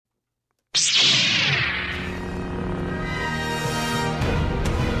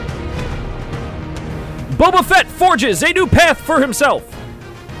Boba Fett forges a new path for himself.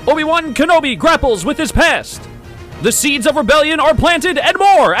 Obi-Wan Kenobi grapples with his past. The seeds of rebellion are planted and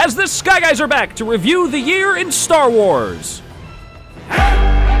more as the Sky Guys are back to review the year in Star Wars.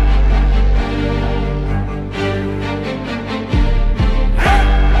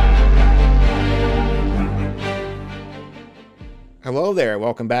 Hello there.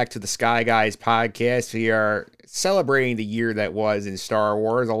 Welcome back to the Sky Guys podcast. We are celebrating the year that was in Star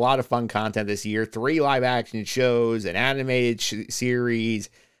Wars. A lot of fun content this year. 3 live action shows, an animated series,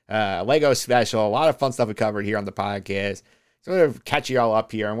 Lego special. A lot of fun stuff we covered here on the podcast. So I'm going to catch you all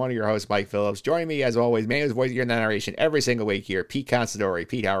up here. I'm one of your hosts, Mike Phillips. Joining me, as always, man who's voicing your narration every single week here, Pete Considori.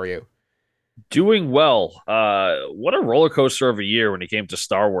 Pete, how are you? Doing well. What a roller coaster of a year when it came to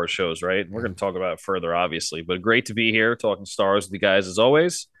Star Wars shows, right? We're going to talk about it further, obviously, but great to be here talking Star Wars with you guys as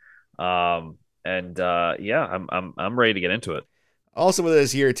always. I'm ready to get into it. Also with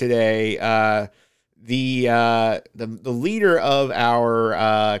us here today, the leader of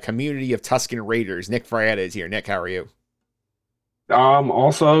our community of Tusken Raiders, Nick Frietta, is here. Nick, how are you?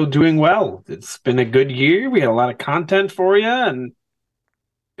 Also doing well. It's been a good year. We had a lot of content for you, and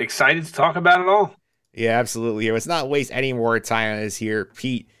excited to talk about it all. Yeah, absolutely. Let's not waste any more time on this here.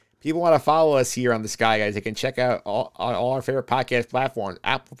 Pete, people want to follow us here on the Sky Guys. They can check out all our favorite podcast platforms: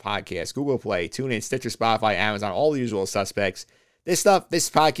 Apple Podcasts, Google Play, TuneIn, Stitcher, Spotify, Amazon, all the usual suspects. This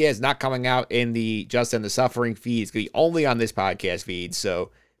podcast is not coming out in the Just and the Suffering feed. It's going to be only on this podcast feed. So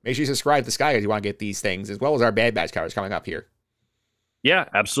make sure you subscribe to the Sky Guys if you want to get these things, as well as our Bad Batch covers coming up here. Yeah,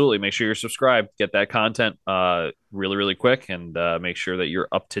 absolutely. Make sure you're subscribed. Get that content really, really quick, and make sure that you're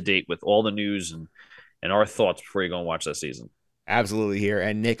up to date with all the news and our thoughts before you go and watch that season. Absolutely here.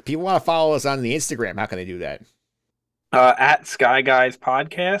 And Nick, people want to follow us on the Instagram. How can they do that? At Sky Guys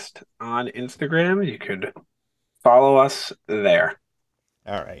Podcast on Instagram. You could follow us there.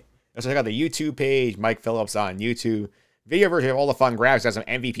 All right. Let's check out the YouTube page, Mike Phillips on YouTube. Video version of all the fun graphics. Got some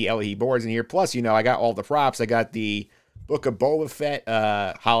MVP LED boards in here. Plus, I got all the props. I got the Book of Boba Fett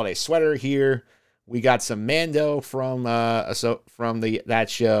holiday sweater here. We got some Mando from that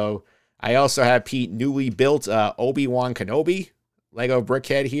show. I also have Pete newly built Obi-Wan Kenobi Lego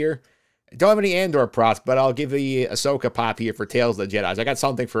brickhead here. Don't have any Andor props, but I'll give the Ahsoka pop here for Tales of the Jedi. I got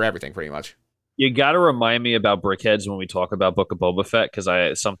something for everything pretty much. You got to remind me about brickheads when we talk about Book of Boba Fett,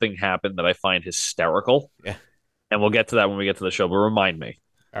 because something happened that I find hysterical. Yeah, and we'll get to that when we get to the show. But remind me.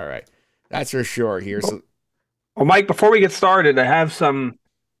 All right, that's for sure here. Well, Mike, before we get started, I have some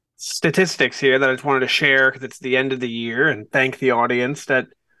statistics here that I just wanted to share because it's the end of the year, and thank the audience that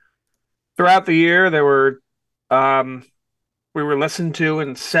throughout the year there were we were listened to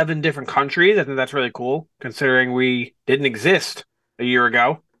in 7 different countries. I think that's really cool, considering we didn't exist a year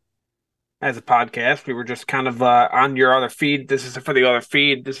ago as a podcast. We were just kind of on your other feed. This is for the other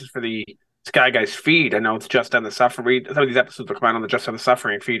feed. This is for the Sky Guys feed. I know it's Just on the Suffering. Some of these episodes will come out on the Just on the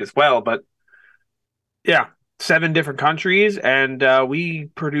Suffering feed as well, but yeah. 7 different countries, and we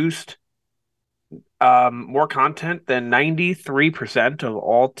produced more content than 93% of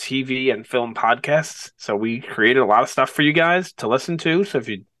all TV and film podcasts. So we created a lot of stuff for you guys to listen to. So if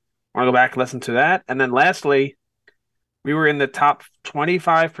you want to go back and listen to that. And then lastly, we were in the top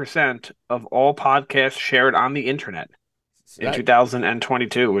 25% of all podcasts shared on the internet in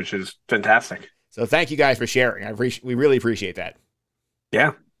 2022, which is fantastic. So thank you guys for sharing. We really appreciate that.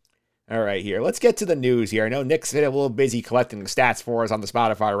 Yeah. All right, here. Let's get to the news here. I know Nick's been a little busy collecting the stats for us on the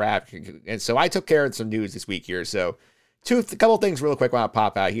Spotify Wrap, and so I took care of some news this week here. So a couple things real quick want to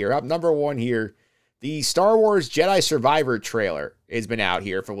pop out here. Up number 1 here, the Star Wars Jedi Survivor trailer has been out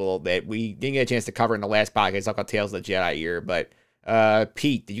here for a little bit. We didn't get a chance to cover it in the last podcast, talk about Tales of the Jedi here, but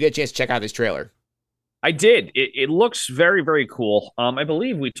Pete, did you get a chance to check out this trailer? I did. It looks very, very cool. I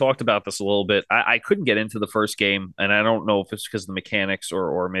believe we talked about this a little bit. I couldn't get into the first game, and I don't know if it's because of the mechanics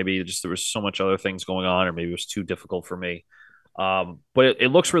or maybe just there was so much other things going on, or maybe it was too difficult for me. But it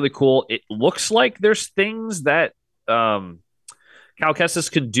looks really cool. It looks like there's things that Cal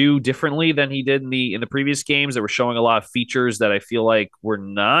Kestis can do differently than he did in the previous games. They were showing a lot of features that I feel like were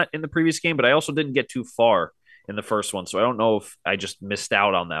not in the previous game, but I also didn't get too far in the first one, so I don't know if I just missed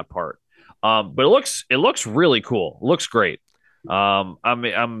out on that part. But it looks really cool. It looks great.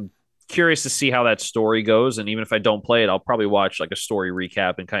 I'm curious to see how that story goes, and even if I don't play it, I'll probably watch like a story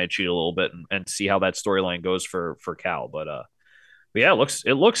recap and kind of cheat a little bit and see how that storyline goes for Cal. But yeah,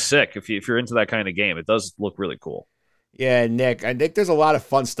 it looks sick if you're into that kind of game. It does look really cool. Yeah, Nick, I think there's a lot of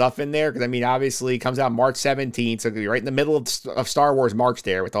fun stuff in there because, obviously it comes out March 17th, so you're right in the middle of Star Wars March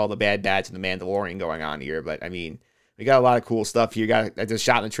there with all the Bad Batch and the Mandalorian going on here. But, we got a lot of cool stuff here. You got a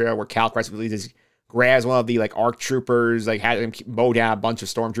shot in the trailer where Cal Kestis releases grabs one of the like ARC troopers, like has him mow down a bunch of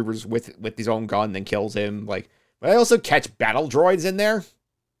stormtroopers with his own gun, then kills him. Like, but I also catch battle droids in there.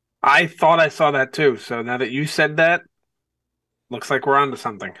 I thought I saw that too. So now that you said that, looks like we're onto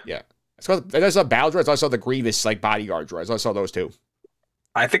something. Yeah. I saw battle droids. I saw the Grievous like bodyguard droids. I saw those too.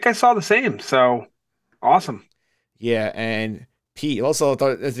 I think I saw the same. So awesome. Yeah, and Pete also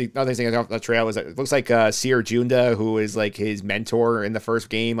thought another thing off the trail was that it looks like Seer Junda, who is like his mentor in the first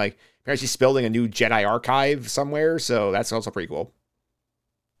game, like apparently she's building a new Jedi archive somewhere. So that's also pretty cool.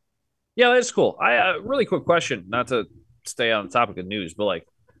 Yeah, that's cool. I really quick question, not to stay on the topic of news, but like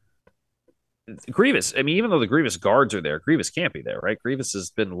Grievous. I mean, even though the Grievous guards are there, Grievous can't be there, right? Grievous has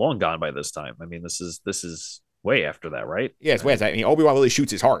been long gone by this time. I mean, this is way after that, right? Yeah, it's way after that. I mean, Obi-Wan really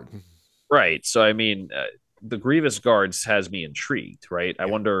shoots his heart. Right. So I mean, the Grievous guards has me intrigued, right? Yeah. I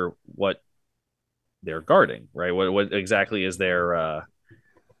wonder what they're guarding, right? What exactly is their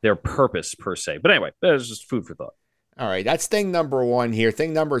purpose per se? But anyway, that's just food for thought. All right, that's thing number one here.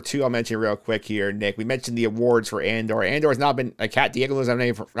 Thing number two, I'll mention real quick here, Nick. We mentioned the awards for Andor. Andor has now been Kat Diego was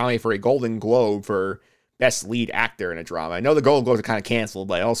nominated for a Golden Globe for Best Lead Actor in a Drama. I know the Golden Globes are kind of canceled,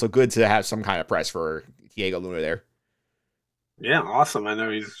 but also good to have some kind of press for Diego Luna there. Yeah, awesome. I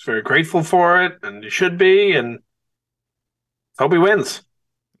know he's very grateful for it, and he should be, and hope he wins.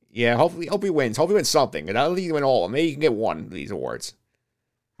 Yeah, hope he wins. Hope he wins something. And I don't think he win all. Maybe he can get one of these awards.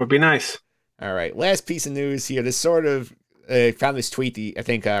 Would be nice. All right, last piece of news here. This sort of found this tweet.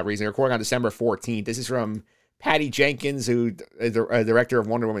 Recently recording on December 14th. This is from Patty Jenkins, who is the director of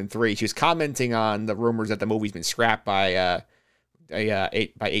Wonder Woman 3. She was commenting on the rumors that the movie's been scrapped by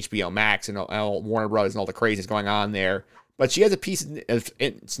HBO Max and all Warner Brothers and all the craziness going on there. But she has a piece of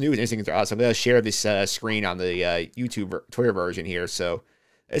it's news interesting to us. I'm going to share this screen on the YouTube Twitter version here. So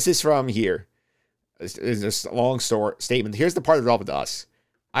this is from here. It's this long statement. Here's the part that's relevant to us.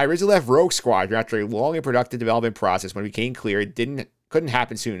 I originally left Rogue Squadron after a long and productive development process when it became clear it couldn't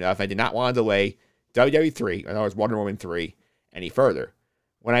happen soon enough. I did not want to delay WWE3, in other words, Wonder Woman 3, any further.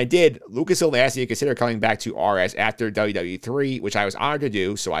 When I did, Lucasfilm asked me to consider coming back to RS after WWE3, which I was honored to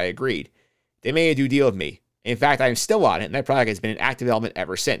do, so I agreed. They made a new deal with me. In fact, I am still on it, and that product has been in active development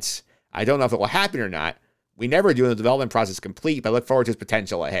ever since. I don't know if it will happen or not. We never do the development process complete, but I look forward to its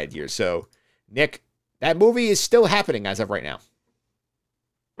potential ahead here. So, Nick, that movie is still happening as of right now.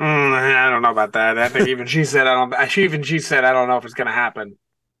 I don't know about that. I think even she said I don't know if it's going to happen.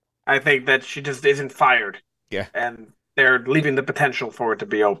 I think that she just isn't fired. Yeah. And they're leaving the potential for it to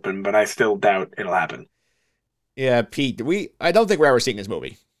be open, but I still doubt it'll happen. Yeah, Pete, I don't think we're ever seeing this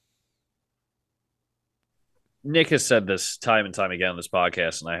movie. Nick has said this time and time again on this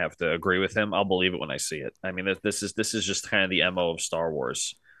podcast, and I have to agree with him. I'll believe it when I see it. I mean, this is just kind of the MO of Star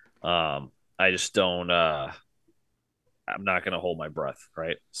Wars. I just don't. I'm not going to hold my breath,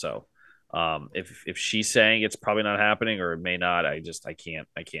 right? So, if she's saying it's probably not happening or it may not, I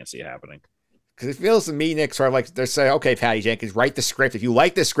can't see it happening. Because it feels to me, Nick, sort of like they're saying, okay, Patty Jenkins, write the script. If you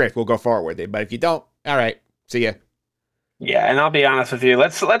like the script, we'll go forward with it. But if you don't, all right, see ya. Yeah, and I'll be honest with you.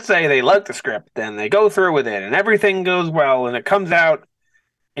 Let's say they like the script, then they go through with it, and everything goes well, and it comes out.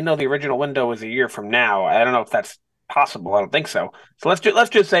 I know the original window is a year from now. I don't know if that's possible. I don't think so. So let's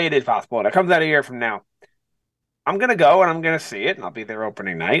just say it is possible, and it comes out a year from now. I'm gonna go and I'm gonna see it, and I'll be there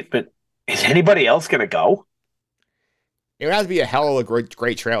opening night. But is anybody else gonna go? It would have to be a hell of a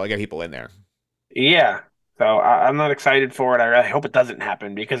great trail to get people in there. Yeah, so I'm not excited for it. I really hope it doesn't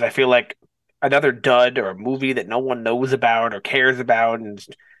happen because I feel like another dud or a movie that no one knows about or cares about, and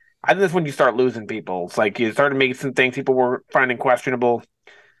I think that's when you start losing people. It's like you started making some things people were finding questionable,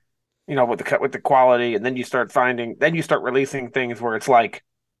 with the quality, and then you start releasing things where it's like,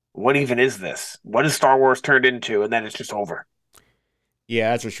 what even is this? What is Star Wars turned into? And then it's just over.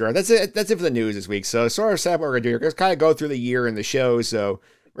 Yeah, that's for sure. That's it for the news this week. So sort of sad what we're going to do. We're going to kind of go through the year in the show. So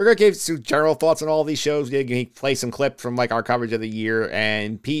we're going to give some general thoughts on all these shows. We're going to play some clips from like our coverage of the year.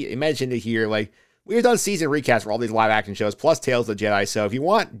 And Pete mentioned it here. Like we've done season recaps for all these live action shows, plus Tales of the Jedi. So if you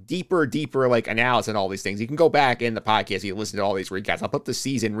want deeper like analysis on all these things, you can go back in the podcast. You listen to all these recaps. I'll put the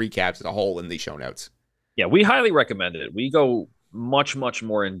season recaps as a whole in the show notes. Yeah, we highly recommend it. We go much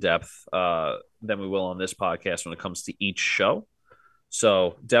more in depth than we will on this podcast when it comes to each show.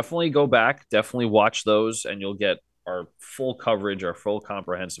 So definitely go back, definitely watch those, and you'll get our full coverage, our full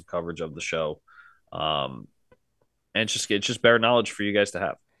comprehensive coverage of the show. And it's just better knowledge for you guys to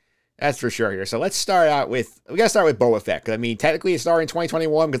have. That's for sure here. So we got to start with Boba Fett. I mean, technically it started in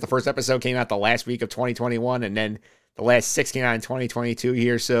 2021 because the first episode came out the last week of 2021, and then the last 6 came out in 2022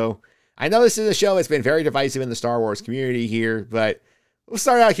 here. So I know this is a show that's been very divisive in the Star Wars community here, but we'll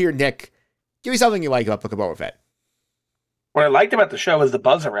start out here, Nick. Give me something you like about Book of Boba Fett. What I liked about the show is the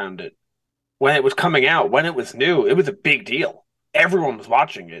buzz around it. when it was coming out, when it was new, it was a big deal. Everyone was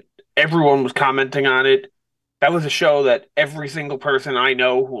watching it. Everyone was commenting on it. That was a show that every single person I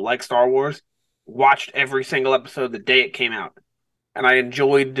know who likes Star Wars watched every single episode the day it came out. And I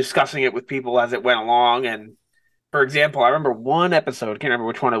enjoyed discussing it with people as it went along. And for example, I remember one episode, can't remember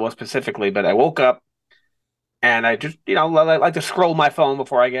which one it was specifically, but I woke up and I just, I like to scroll my phone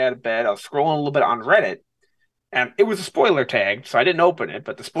before I get out of bed. I was scrolling a little bit on Reddit, and it was a spoiler tag, so I didn't open it.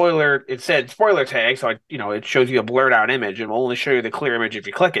 But it said spoiler tag, so it shows you a blurred out image, and will only show you the clear image if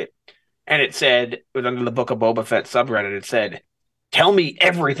you click it. And it was under the Book of Boba Fett subreddit. It said, "Tell me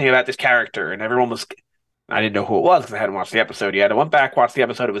everything about this character," and everyone was. I didn't know who it was because I hadn't watched the episode yet. I went back, watched the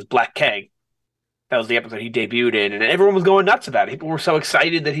episode. It was Black Keg. That was the episode he debuted in, and everyone was going nuts about it. People were so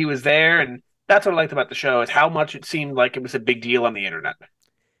excited that he was there, and that's what I liked about the show, is how much it seemed like it was a big deal on the internet.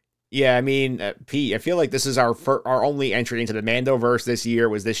 Yeah, I mean, Pete, I feel like this is our only entry into the Mandoverse this year.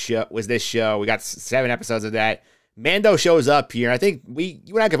 Was this show? We got 7 episodes of that. Mando shows up here. I think you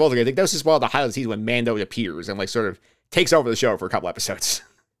and I could both agree. I think this is one of the highlights of the season when Mando appears and like sort of takes over the show for a couple episodes.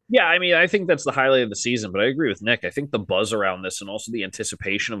 Yeah, I mean, I think that's the highlight of the season, but I agree with Nick. I think the buzz around this and also the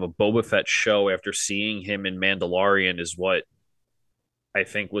anticipation of a Boba Fett show after seeing him in Mandalorian is what I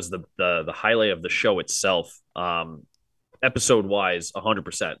think was the highlight of the show itself. Episode wise, 100%.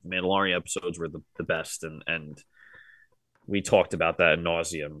 The Mandalorian episodes were the best, and we talked about that ad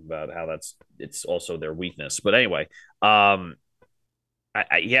nauseum about how it's also their weakness. But anyway, I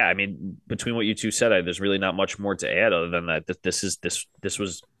mean, between what you two said, there's really not much more to add other than that. This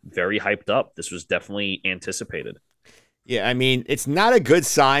was very hyped up. This was definitely anticipated. Yeah, I mean, it's not a good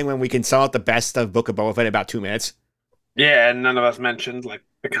sign when we can sum up the best of Book of Boba Fett in about 2 minutes. Yeah, and none of us mentioned like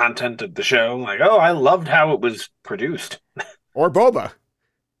the content of the show. Like, oh, I loved how it was produced. Or Boba.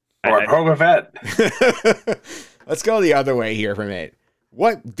 Or Boba Fett. Let's go the other way here for a minute.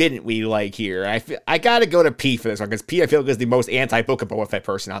 What didn't we like here? I got to go to Pete for this one because Pete, I feel like, is the most anti-Book of Boba Fett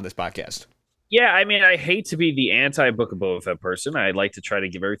person on this podcast. Yeah, I mean, I hate to be the anti-Book of Boba Fett person. I like to try to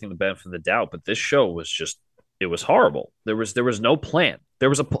give everything the benefit of the doubt, but this show was it was horrible. There was no plan. There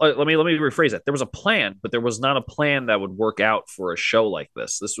was let me rephrase that. There was a plan, but there was not a plan that would work out for a show like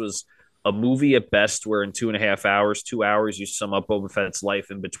this. This was a movie at best, where in 2.5 hours, 2 hours, you sum up Boba Fett's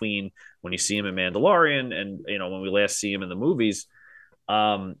life in between when you see him in Mandalorian and when we last see him in the movies.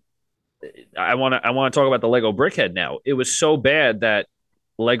 I want to talk about the Lego Brickhead now. It was so bad that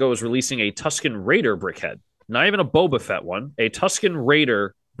Lego is releasing a Tusken Raider Brickhead, not even a Boba Fett one, a Tusken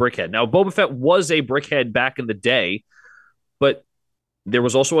Raider Brickhead. Now, Boba Fett was a Brickhead back in the day, but there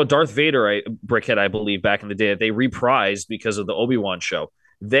was also a Darth Vader Brickhead, I believe, back in the day that they reprised because of the Obi-Wan show.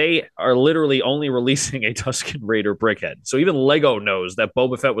 They are literally only releasing a Tusken Raider Brickhead. So even Lego knows that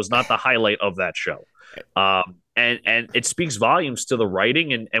Boba Fett was not the highlight of that show. And it speaks volumes to the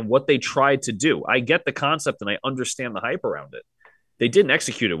writing and what they tried to do. I get the concept and I understand the hype around it. They didn't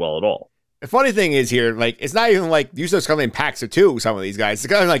execute it well at all. The funny thing is here, like, it's not even like usually it's coming in packs of 2, some of these guys.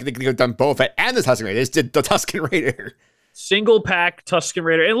 It's kind of like they've done Boba Fett and the Tusken Raider. It's the Tusken Raider. Single pack Tusken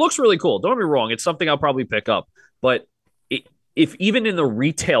Raider. It looks really cool. Don't get me wrong. It's something I'll probably pick up. But if even in the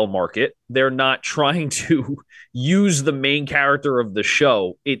retail market, they're not trying to use the main character of the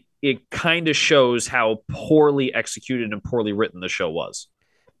show, it kind of shows how poorly executed and poorly written the show was.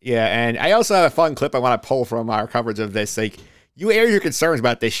 Yeah, and I also have a fun clip I want to pull from our coverage of this. Like, you aired your concerns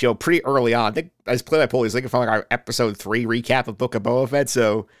about this show pretty early on. I think this clip I pulled is like from like our episode 3 recap of Book of Boba Fett.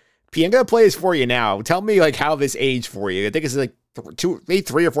 So, P, I'm gonna play this for you now. Tell me like how this aged for you. I think it's like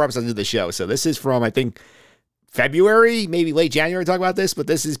 3 or 4 episodes of the show. So this is from, I think, February, maybe late January, talk about this, but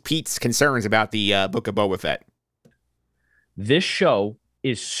this is Pete's concerns about the Book of Boba Fett. This show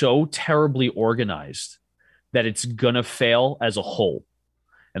is so terribly organized that it's gonna fail as a whole.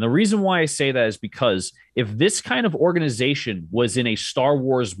 And the reason why I say that is because if this kind of organization was in a Star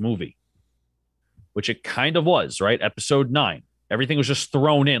Wars movie, which it kind of was, right? Episode 9, everything was just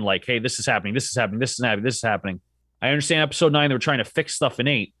thrown in like, hey, this is happening, this is happening, this is happening, this is happening. I understand episode 9, they were trying to fix stuff in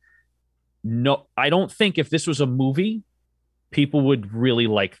 8. No, I don't think if this was a movie, people would really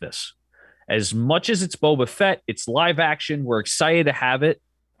like this. As much as it's Boba Fett, it's live action. We're excited to have it.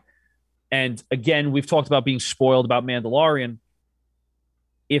 And again, we've talked about being spoiled about Mandalorian.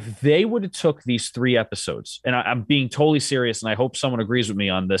 If they would have took these 3 episodes, and I'm being totally serious, and I hope someone agrees with me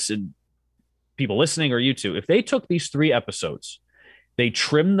on this, and people listening or you two, if they took these 3 episodes, they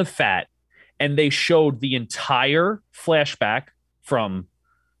trimmed the fat, and they showed the entire flashback from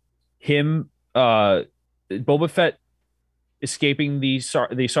him, Boba Fett escaping the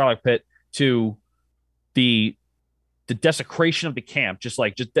Sarlacc pit to the desecration of the camp, just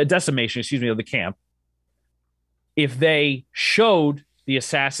the decimation, of the camp. If they showed the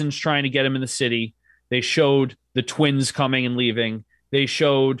assassins trying to get him in the city. They showed the twins coming and leaving. They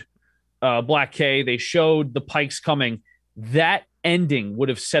showed Black K. They showed the Pikes coming. That ending would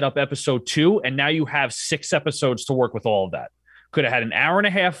have set up episode 2, and now you have 6 episodes to work with all of that. Could have had an hour and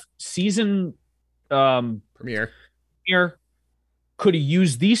a half season Premiere. Could have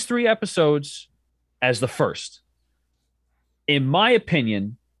used these 3 episodes as the first. In my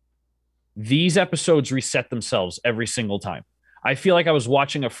opinion, these episodes reset themselves every single time. I feel like I was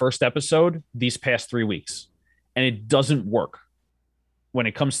watching a first episode these past 3 weeks, and it doesn't work when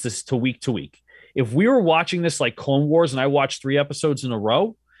it comes to week to week. If we were watching this like Clone Wars and I watched 3 episodes in a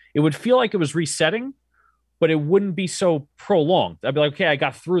row, it would feel like it was resetting, but it wouldn't be so prolonged. I'd be like, okay, I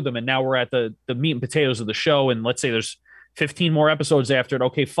got through them, and now we're at the meat and potatoes of the show, and let's say there's 15 more episodes after it.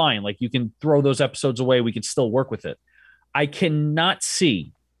 Okay, fine. Like, you can throw those episodes away. We could still work with it. I cannot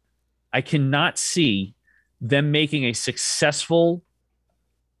see them making a successful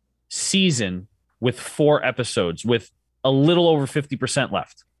season with 4 episodes with a little over 50%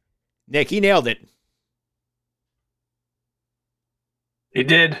 left. Nick, he nailed it. He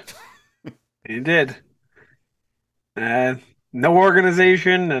did. He did. No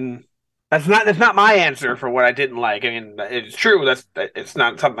organization, and that's not my answer for what I didn't like. I mean, it's true it's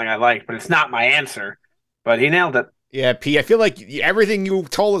not something I liked, but it's not my answer. But he nailed it. Yeah, P, I feel like everything you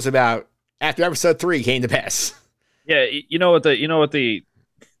told us about after episode 3 came to pass. Yeah, you know what the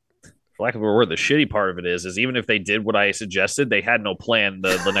for lack of a word, the shitty part of it is even if they did what I suggested, they had no plan.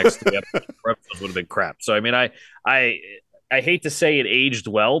 The next 3 episodes would have been crap. So I mean, I hate to say it aged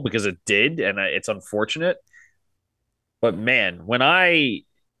well, because it did, and it's unfortunate. But man, when I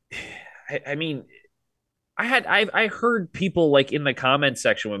mean, I heard people like in the comment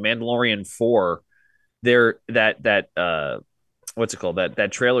section when Mandalorian 4, that what's it called,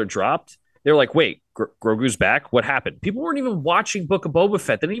 that trailer dropped. They're like, wait, Grogu's back? What happened? People weren't even watching Book of Boba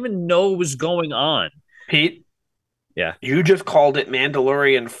Fett. They didn't even know what was going on. Pete, yeah, you just called it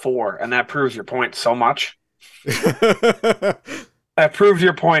Mandalorian 4, and that proves your point so much. That proves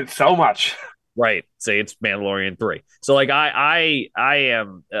your point so much. Right. Say it's Mandalorian 3. So like I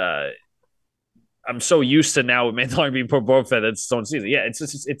am I'm so used to now with Mandalorian being Boba Fett that's its own season. Yeah,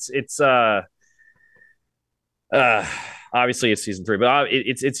 it's obviously it's season 3, but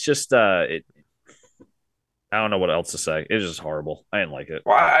it's just I don't know what else to say. It's just horrible. I didn't like it.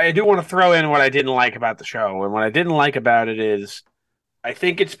 Well, I do want to throw in what I didn't like about the show, and what I didn't like about it is I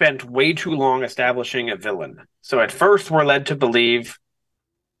think it spent way too long establishing a villain. So at first we're led to believe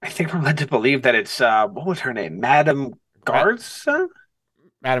that it's what was her name? Madame Garza?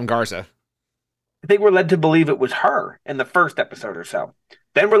 Madame Garza. I think we're led to believe it was her in the first episode or so.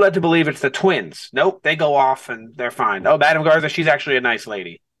 Then we're led to believe it's the twins. Nope, they go off and they're fine. Oh, Madame Garza, she's actually a nice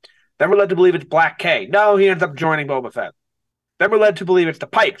lady. Then we're led to believe it's Black K. No, he ends up joining Boba Fett. Then we're led to believe it's the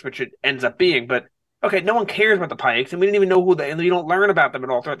Pikes, which it ends up being. But, okay, no one cares about the Pikes, and we didn't even know and we don't learn about them at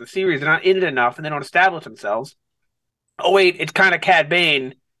all throughout the series. They're not in it enough, and they don't establish themselves. Oh, wait, it's kind of Cad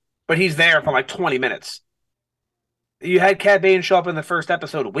Bane, but he's there for like 20 minutes. You had Cad Bane show up in the first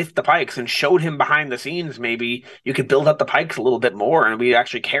episode with the Pikes and showed him behind the scenes. Maybe you could build up the Pikes a little bit more and we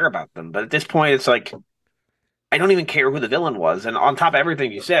actually care about them. But at this point, it's like, I don't even care who the villain was. And on top of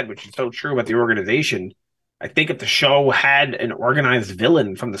everything you said, which is so true about the organization, I think if the show had an organized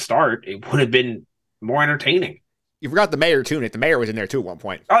villain from the start, it would have been more entertaining. You forgot the mayor too, Nick. The mayor was in there too at one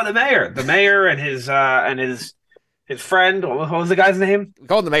point. Oh, the mayor and his friend. What was the guy's name? We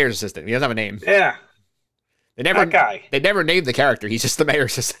call him the mayor's assistant. He doesn't have a name. Yeah. That guy. They never named the character. He's just the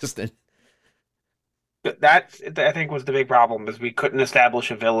mayor's assistant. That, I think, was the big problem, is we couldn't establish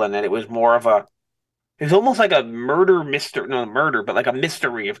a villain, and it was more of it's almost like a but like a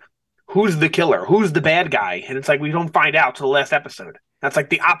mystery of who's the killer, who's the bad guy, and it's like we don't find out till the last episode. That's like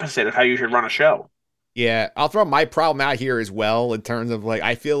the opposite of how you should run a show. Yeah, I'll throw my problem out here as well in terms of like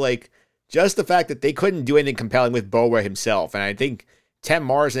I feel like just the fact that they couldn't do anything compelling with Boba himself, and I think Tim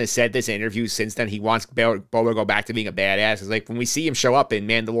Morrison has said this in interviews since then. He wants Boba to go back to being a badass. It's like when we see him show up in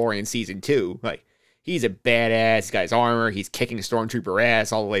Mandalorian season 2, like he's a badass. He's got his armor. He's kicking Stormtrooper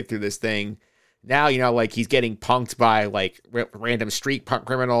ass all the way through this thing. Now, like he's getting punked by like random street punk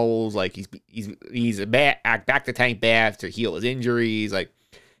criminals. Like he's a back to tank bath to heal his injuries. Like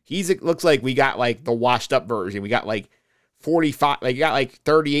it looks like we got like the washed up version. We got like 45, like you got like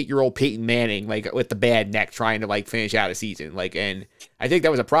 38-year-old Peyton Manning, like with the bad neck trying to like finish out a season. Like, and I think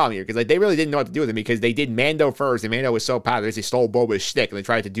that was a problem here because like they really didn't know what to do with him because they did Mando first and Mando was so popular they stole Boba's shtick and they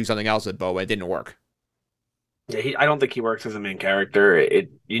tried to do something else with Boba. It didn't work. Yeah, I don't think he works as a main character.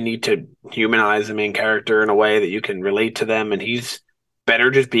 You need to humanize the main character in a way that you can relate to them, and he's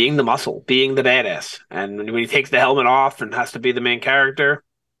better just being the muscle, being the badass. And when he takes the helmet off and has to be the main character,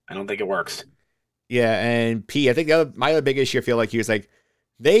 I don't think it works. Yeah, and P, I think my other big issue, I feel like, he was like,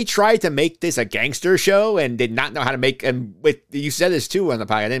 they tried to make this a gangster show and did not know how to make, and with, you said this too on the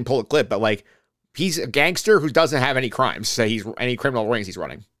podcast, I didn't pull a clip, but like, he's a gangster who doesn't have any crimes, so he's any criminal rings he's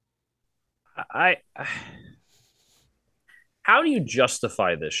running. How do you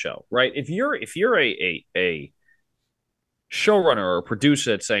justify this show, right? If you're a showrunner or a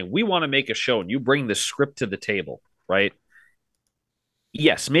producer that's saying, we want to make a show, and you bring the script to the table, right?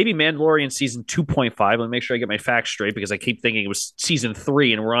 Yes, maybe Mandalorian season 2.5. Let me make sure I get my facts straight, because I keep thinking it was season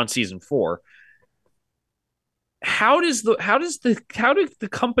 3 and we're on season 4. How does the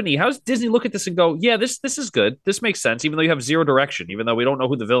company, how does Disney look at this and go, yeah, this is good, this makes sense, even though you have zero direction, even though we don't know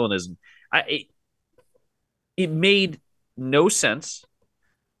who the villain is? It made no sense.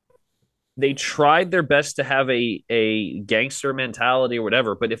 They tried their best to have a gangster mentality or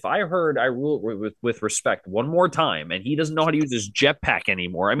whatever, but if I heard I rule with respect one more time, and he doesn't know how to use his jetpack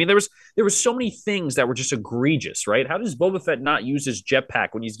anymore. I mean, there was so many things that were just egregious, right? How does Boba Fett not use his jetpack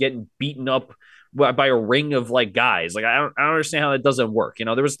when he's getting beaten up by a ring of like guys? Like, I don't understand how that doesn't work. You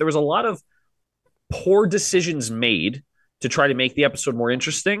know, there was a lot of poor decisions made to try to make the episode more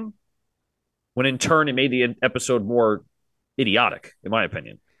interesting, when in turn it made the episode more idiotic, in my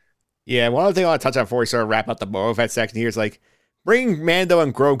opinion. Yeah, one other thing I want to touch on before we sort of wrap up the Boba Fett section here is like, bring Mando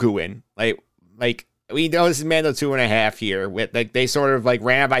and Grogu in. Like we know this is Mando 2.5 here. With like they sort of like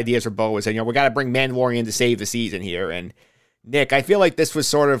ran out of ideas for Boba, saying, we got to bring Mandalorian to save the season here. And Nick, I feel like this was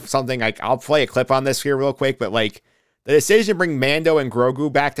sort of something like, I'll play a clip on this here real quick, but like the decision to bring Mando and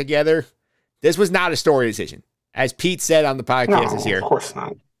Grogu back together, this was not a story decision. As Pete said on the podcast this year, of course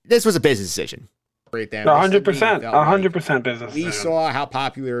not. This was a business decision. Right there, 100%, 100% business. We saw how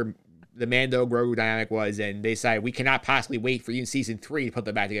popular the Mando Grogu dynamic was, and they decided we cannot possibly wait for even season 3 to put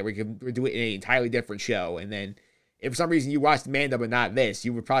them back together. We can do it in an entirely different show. And then, if for some reason you watched Mando but not this,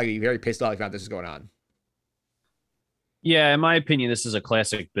 you would probably be very pissed off if you found this was going on. Yeah, in my opinion, this is a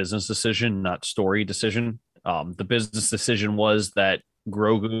classic business decision, not story decision. The business decision was that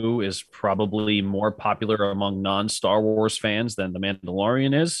Grogu is probably more popular among non-Star Wars fans than the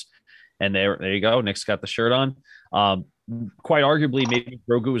Mandalorian is. And there you go. Nick's got the shirt on. Quite arguably, maybe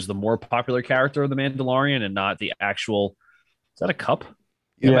Grogu is the more popular character of the Mandalorian and not the actual. Is that a cup?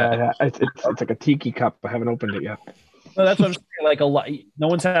 Yeah, it's like a tiki cup. I haven't opened it yet. Well, that's what I'm saying. Like no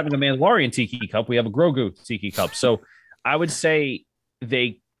one's having a Mandalorian tiki cup. We have a Grogu tiki cup. So I would say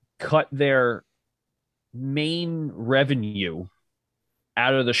they cut their main revenue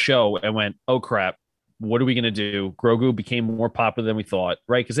out of the show and went, oh crap, what are we going to do? Grogu became more popular than we thought,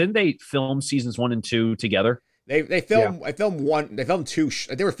 right? Because didn't they film seasons 1 and 2 together? They filmed one. They filmed 2.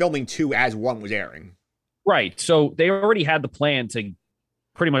 They were filming 2 as 1 was airing. Right. So they already had the plan to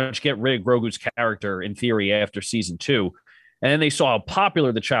pretty much get rid of Grogu's character in theory after season 2, and then they saw how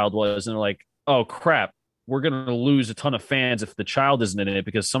popular the child was, and they're like, "Oh crap, we're going to lose a ton of fans if the child isn't in it,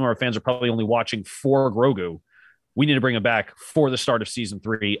 because some of our fans are probably only watching for Grogu. We need to bring him back for the start of season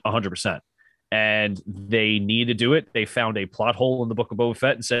 3, 100%." And they need to do it. They found a plot hole in the Book of Boba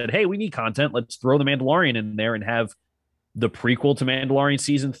Fett and said, hey, we need content. Let's throw the Mandalorian in there and have the prequel to Mandalorian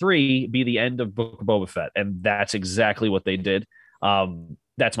season 3 be the end of Book of Boba Fett. And that's exactly what they did.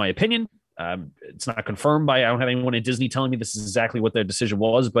 That's my opinion. It's not confirmed by, I don't have anyone at Disney telling me this is exactly what their decision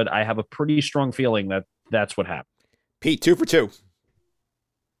was, but I have a pretty strong feeling that that's what happened. Pete, 2 for 2.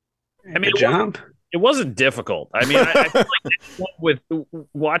 I mean, it wasn't difficult. I mean, I feel like with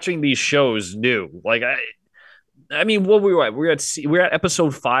watching these shows knew. Like, I mean, what we were at? We're at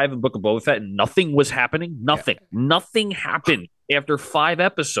episode 5 of Book of Boba Fett, and nothing was happening. Nothing happened after 5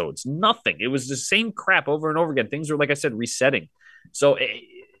 episodes. Nothing. It was the same crap over and over again. Things were, like I said, resetting. So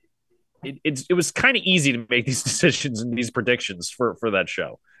it was kind of easy to make these decisions and these predictions for that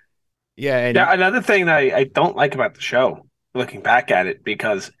show. Yeah. And another thing that I don't like about the show, looking back at it,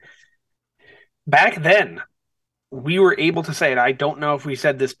 because back then, we were able to say, and I don't know if we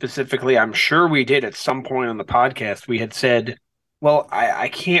said this specifically, I'm sure we did at some point on the podcast, we had said, well, I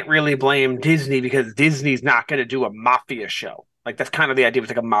can't really blame Disney because Disney's not going to do a mafia show. Like, that's kind of the idea. It was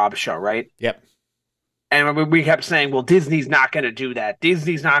like a mob show, right? Yep. And we kept saying, well, Disney's not going to do that.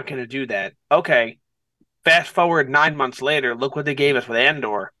 Disney's not going to do that. Okay. Fast forward 9 months later, look what they gave us with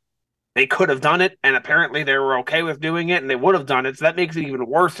Andor. They could have done it, and apparently they were okay with doing it, and they would have done it, so that makes it even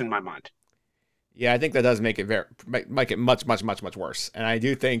worse in my mind. Yeah, I think that does make it much, much, much, much worse. And I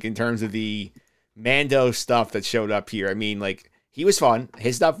do think in terms of the Mando stuff that showed up here, I mean, like, he was fun.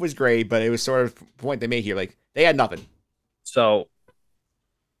 His stuff was great, but it was sort of the point they made here. Like, they had nothing. So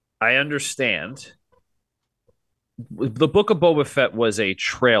I understand the Book of Boba Fett was a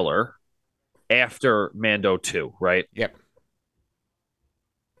trailer after Mando 2, right? Yep.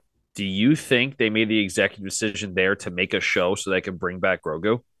 Do you think they made the executive decision there to make a show so they could bring back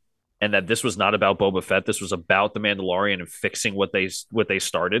Grogu? And that this was not about Boba Fett. This was about the Mandalorian and fixing what they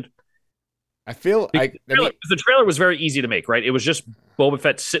started. I feel The trailer was very easy to make, right? It was just Boba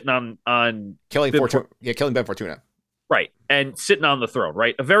Fett sitting on killing Fortuna. Yeah, killing Ben Fortuna. right, and sitting on the throne,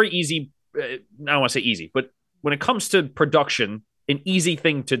 right? A very easy. I don't want to say easy, but when it comes to production, an easy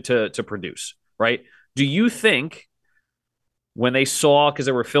thing to produce, right? Do you think when they saw, because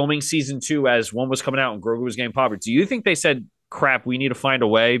they were filming season 2 as one was coming out and Grogu was getting popular, do you think they said, crap, we need to find a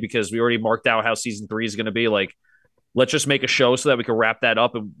way because we already marked out how season 3 is going to be? Like, let's just make a show so that we can wrap that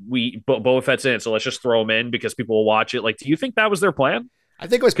up and Boba Fett's in it, so let's just throw him in because people will watch it. Like, do you think that was their plan? I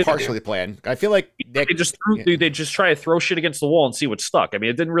think it was partially planned. I feel like they just try to throw shit against the wall and see what stuck. I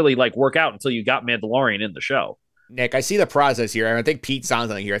mean, it didn't really like work out until you got Mandalorian in the show. Nick, I see the process here, and I think Pete's on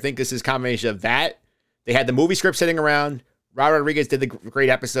something here. I think this is a combination of that. They had the movie script sitting around. Robert Rodriguez did the great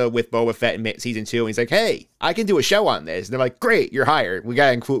episode with Boba Fett in season 2, and he's like, "Hey, I can do a show on this." And they're like, "Great, you're hired. We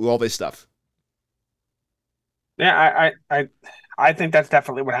gotta include all this stuff." Yeah, I think that's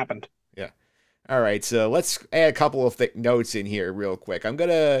definitely what happened. Yeah. All right, so let's add a couple of notes in here real quick. I'm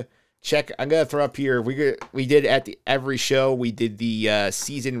gonna throw up here. We did at every show. We did the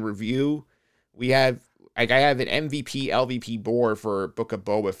season review. I have an MVP LVP board for Book of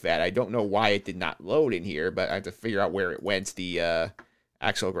Boba Fett. I don't know why it did not load in here, but I have to figure out where it went. The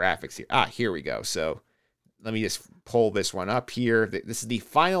actual graphics here. Here we go. So let me just pull this one up here. This is the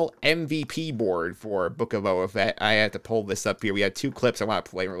final MVP board for Book of Boba Fett. I have to pull this up here. We have 2 clips I want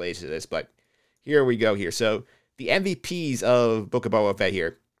to play in relation to this, but here we go here. So the MVPs of Book of Boba Fett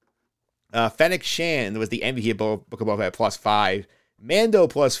here. Fennec Shand was the MVP of Book of Boba Fett +5. Mando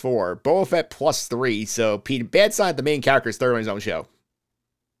 +4. Boba Fett +3. So Pete, bad sign the main character is third on his own show.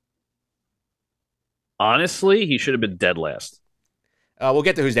 Honestly, he should have been dead last. We'll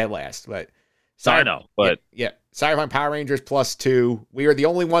get to who's dead last, but I know, but yeah. Cyberpunk Power Rangers +2. We are the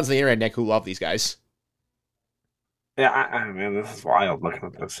only ones on the internet, Nick, who love these guys. Yeah, man, this is wild looking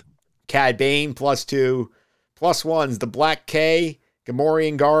at this. Cad Bane +2. +1s, the Black K,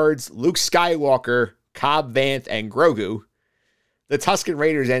 Gamorrean Guards, Luke Skywalker, Cobb Vanth, and Grogu. The Tusken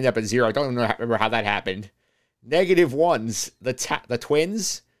Raiders end up at 0. I don't remember how that happened. -1s, the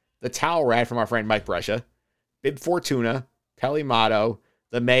Twins, the Towel Rat from our friend Mike Brescia, Bib Fortuna, Pelimato,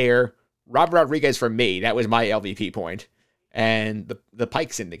 the Mayor, Robert Rodriguez from me. That was my LVP point. And the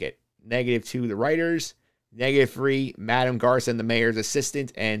Pike Syndicate. -2, the Writers. -3, Madame Garson, the Mayor's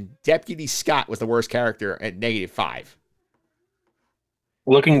assistant. And Deputy Scott was the worst character at -5.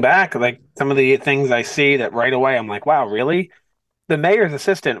 Looking back, like some of the things I see that right away, I'm like, wow, really? The Mayor's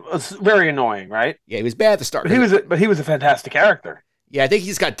assistant was very annoying, right? Yeah, he was bad at the start. But he was a fantastic character. Yeah, I think he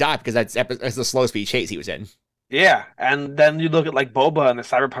just got docked because that's the slow speed chase he was in. Yeah, and then you look at like Boba and the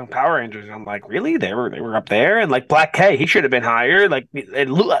Cyberpunk Power Rangers, and I'm like, really? They were up there, and like Black K, he should have been higher. Like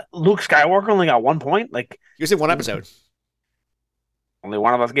Luke Skywalker only got 1 point. Like he was in 1 episode. Only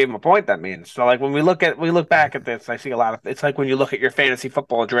one of us gave him a point. That means so. Like when we look back at this, I see a lot of. It's like when you look at your fantasy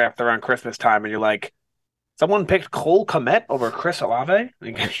football draft around Christmas time, and you're like, someone picked Cole Kmet over Chris Olave,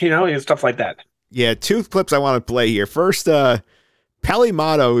 like, and stuff like that. Yeah, 2 clips I want to play here. First,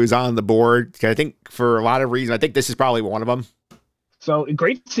 Pelimato is on the board. I think for a lot of reasons. I think this is probably one of them. So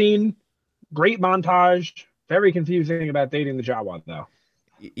great scene, great montage. Very confusing about dating the Jawa though.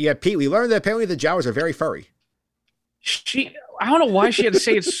 Yeah, Pete, we learned that apparently the Jawas are very furry. I don't know why she had to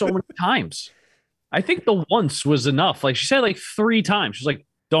say it so many times. I think the once was enough. Like she said like 3 times. She's like,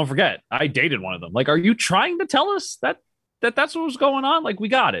 don't forget, I dated one of them. Like, are you trying to tell us that's what was going on? Like, we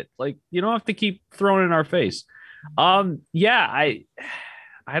got it. Like, you don't have to keep throwing it in our face. Yeah,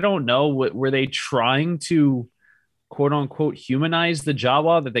 I don't know. Were they trying to quote unquote humanize the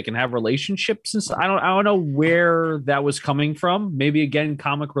Jawa that they can have relationships? And I don't know where that was coming from. Maybe again,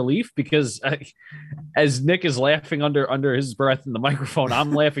 comic relief, because as Nick is laughing under his breath in the microphone,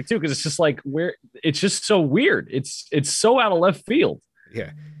 I'm laughing too, because it's just like it's just so weird. It's so out of left field.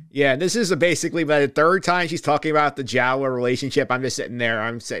 Yeah. Yeah, this is basically by the 3rd time she's talking about the Jawa relationship. I'm sitting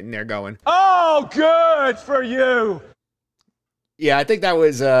there going, oh, good for you. Yeah, I think that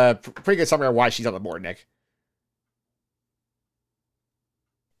was a pretty good summary of why she's on the board, Nick.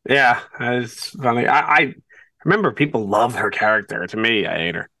 Yeah, it's funny. I remember people love her character. To me, I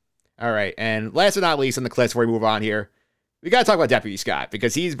hate her. All right, and last but not least on the clips before we move on here, we got to talk about Deputy Scott,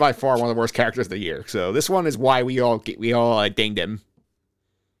 because he's by far one of the worst characters of the year. So this one is why we all dinged him.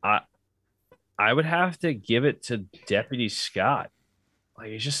 I would have to give it to Deputy Scott. Like,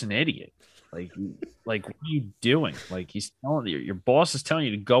 he's just an idiot. Like, what are you doing? Like, he's telling you, your boss is telling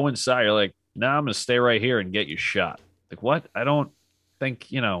you to go inside. You're like, no, I'm going to stay right here and get you shot. Like, what? I don't think,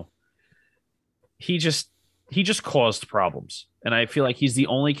 he just caused problems. And I feel like he's the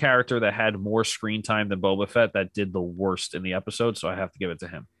only character that had more screen time than Boba Fett that did the worst in the episode. So I have to give it to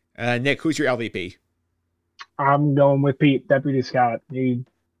him. Nick, who's your LVP? I'm going with Pete, Deputy Scott. He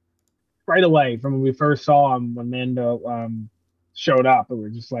right away from when we first saw him when Mando showed up, we were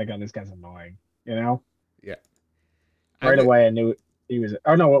just like, oh, this guy's annoying, Yeah. Right away, I knew he was.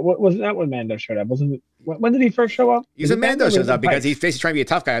 Oh no, what was that when Mando showed up? Wasn't it? When did he first show up? He's a Mando shows up because he's basically trying to be a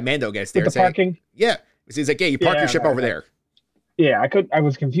tough guy. Mando gets there. With the parking. Yeah, he's like, yeah, you park your ship over there. Yeah, I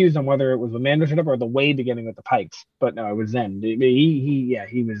was confused on whether it was when Mando showed up or the way beginning with the Pikes, but no, it was then.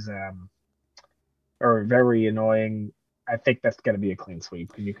 He was or very annoying. I think that's going to be a clean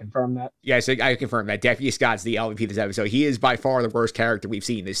sweep. Can you confirm that? Yeah, so I confirm that. Deputy Scott's the LVP this episode. He is by far the worst character we've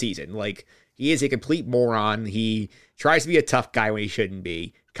seen this season. Like, he is a complete moron. He tries to be a tough guy when he shouldn't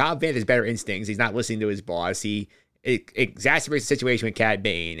be. Cobb Vanth has better instincts. He's not listening to his boss. He exacerbates the situation with Cad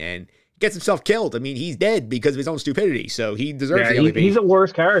Bane and gets himself killed. I mean, he's dead because of his own stupidity. So he deserves the LVP. He's a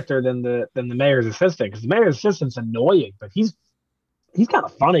worse character than the mayor's assistant, because the mayor's assistant's annoying, but he's kind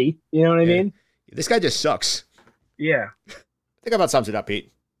of funny. You know what I mean? This guy just sucks. Yeah. I think about sums it up,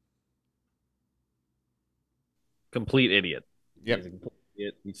 Pete. Complete idiot. Yep. He's a complete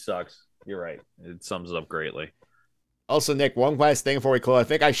idiot. He sucks. You're right. It sums it up greatly. Also, Nick, one last thing before we close. I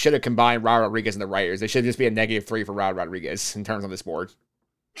think I should have combined Rod Rodriguez and the writers. They should just be a -3 for Rod Rodriguez in terms of this board.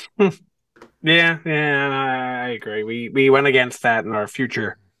 Yeah, I agree. We went against that in our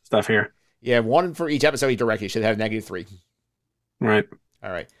future stuff here. Yeah, one for each episode he directed. Should have -3. Right.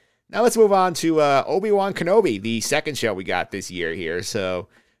 All right. Now let's move on to Obi-Wan Kenobi, the second show we got this year here. So,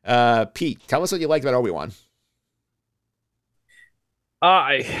 Pete, tell us what you liked about Obi-Wan.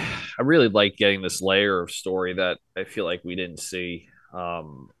 I really like getting this layer of story that I feel like we didn't see. I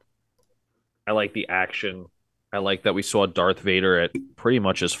like the action. I like that we saw Darth Vader at pretty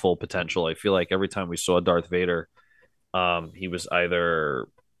much his full potential. I feel like every time we saw Darth Vader, he was either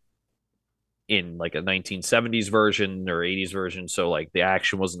in like a 1970s version or 80s version, so like the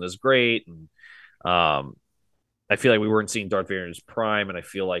action wasn't as great, and I feel like we weren't seeing Darth Vader in his prime, and I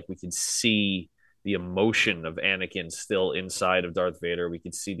feel like we could see the emotion of Anakin still inside of Darth Vader. We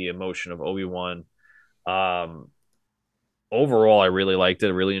could see the emotion of Obi-Wan. Overall, I really liked it.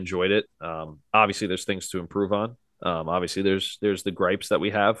 I really enjoyed it. Obviously, there's things to improve on. Obviously, there's the gripes that we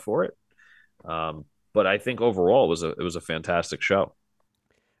have for it. But I think overall it was a fantastic show.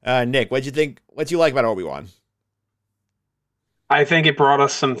 Nick, what'd you think? What'd you like about Obi-Wan? I think it brought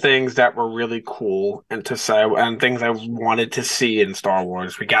us some things that were really cool and things I wanted to see in Star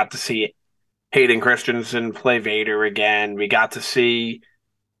Wars. We got to see Hayden Christensen play Vader again. We got to see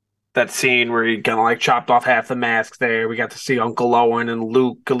that scene where he kind of like chopped off half the mask there. We got to see Uncle Owen and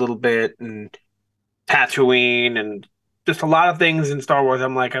Luke a little bit, and Tatooine, and just a lot of things in Star Wars.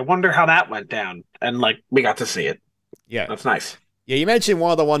 I'm like, I wonder how that went down. And like, we got to see it. Yeah. That's nice. Yeah, you mentioned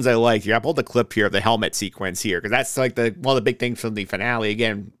one of the ones I liked here. I pulled the clip here of the helmet sequence here, because that's like one of the big things from the finale.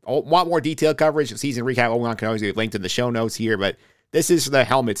 Again, want more detailed coverage, season recap, Obi-Wan Kenobi, we've linked in the show notes here, but this is the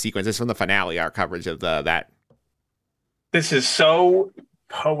helmet sequence. This is from the finale, our coverage of that. This is so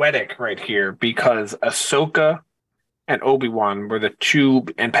poetic right here, because Ahsoka and Obi-Wan were the two,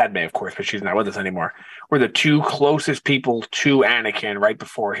 and Padme, of course, but she's not with us anymore, were the two closest people to Anakin right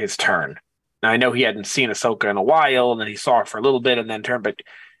before his turn. Now, I know he hadn't seen Ahsoka in a while, and then he saw her for a little bit and then turned, but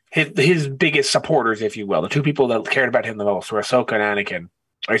his biggest supporters, if you will, the two people that cared about him the most were Ahsoka and Anakin.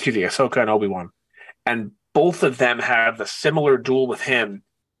 Or excuse me, Ahsoka and Obi-Wan. And both of them have the similar duel with him.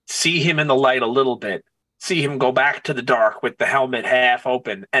 See him in the light a little bit. See him go back to the dark with the helmet half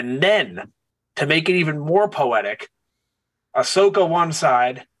open. And then, to make it even more poetic, Ahsoka one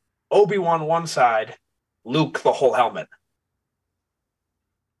side, Obi-Wan one side, Luke the whole helmet.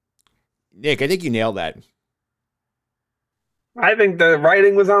 Nick, I think you nailed that. I think the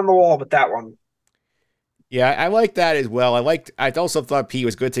writing was on the wall with that one. Yeah, I like that as well. I also thought Pete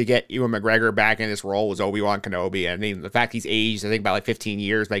was good to get Ewan McGregor back in this role as Obi-Wan Kenobi. I mean, the fact he's aged, I think, by like 15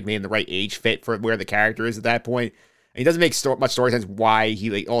 years, like made him the right age fit for where the character is at that point. And it doesn't make much story sense why he,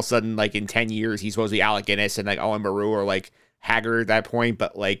 like, all of a sudden, like, in 10 years, he's supposed to be Alec Guinness and, like, Owen Beru or, like, Haggard at that point.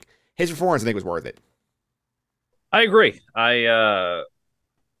 But, like, his performance, I think, was worth it. I agree. I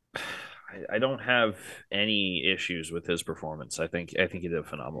don't have any issues with his performance. I think he did a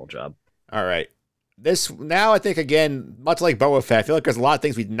phenomenal job. All right. Now I think, again, much like Boba Fett, I feel like there's a lot of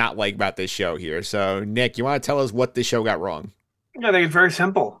things we did not like about this show here. So, Nick, you want to tell us what this show got wrong? Yeah, I think it's very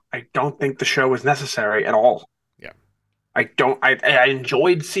simple. I don't think the show was necessary at all. Yeah. I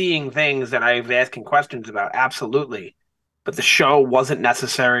enjoyed seeing things that I was asking questions about, absolutely, but the show wasn't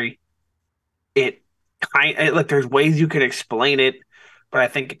necessary. Like there's ways you could explain it, but I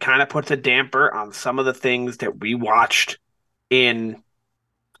think it kind of puts a damper on some of the things that we watched in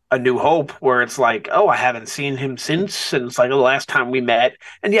A New Hope, where it's like, oh, I haven't seen him since like the last time we met,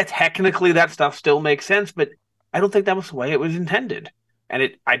 and yet technically that stuff still makes sense, but I don't think that was the way it was intended, and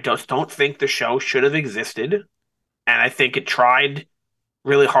I just don't think the show should have existed. And I think it tried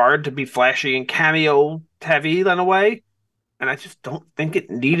really hard to be flashy and cameo heavy in a way. And I just don't think it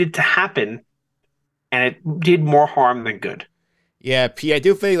needed to happen. And it did more harm than good. Yeah, P, I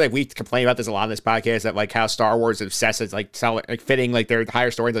do feel like we complain about this a lot on this podcast, that like how Star Wars is obsessed with like fitting like their higher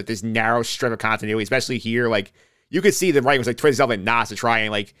stories like this narrow strip of continuity, especially here. Like you could see the writing was like twisted itself in knots to try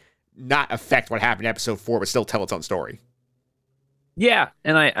and like not affect what happened in episode 4, but still tell its own story. Yeah,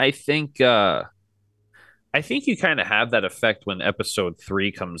 and I think you kind of have that effect when episode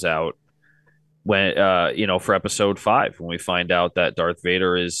 3 comes out, when for episode 5, when we find out that Darth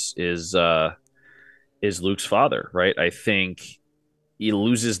Vader is Luke's father, right? I think he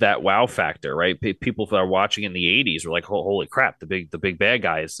loses that wow factor, right? People that are watching in the 80s were like, holy crap, the big bad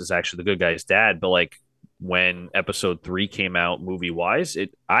guy is actually the good guy's dad. But like when episode 3 came out movie wise,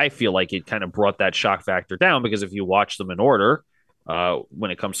 I feel like it kind of brought that shock factor down, because if you watch them in order,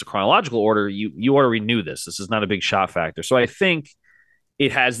 when it comes to chronological order, you already knew this. This is not a big shock factor. So I think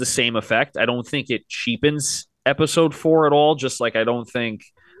it has the same effect. I don't think it cheapens episode 4 at all. Just like I don't think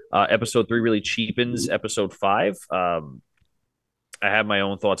episode 3 really cheapens episode 5. I have my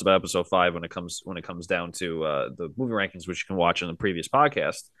own thoughts about episode 5 when it comes down to the movie rankings, which you can watch in the previous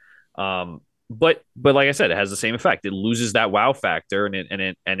podcast. But like I said, it has the same effect. It loses that wow factor, and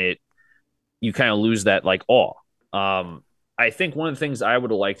it you kind of lose that like awe. I think one of the things I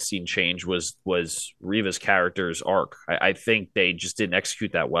would have liked seeing change was Reva's character's arc. I think they just didn't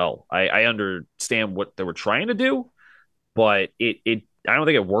execute that well. I understand what they were trying to do, but I don't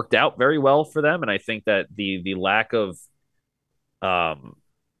think it worked out very well for them. And I think that the lack of I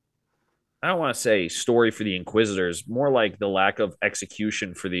don't want to say story for the Inquisitors, more like the lack of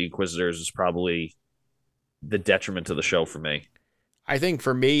execution for the Inquisitors is probably the detriment to the show for me. I think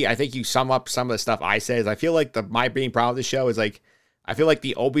for me, I think you sum up some of the stuff I said is I feel like my main problem with the show is like, I feel like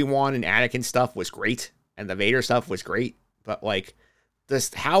the Obi-Wan and Anakin stuff was great and the Vader stuff was great, but like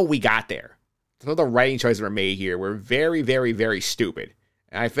this, how we got there, some of the writing choices that were made here were very, very, very stupid.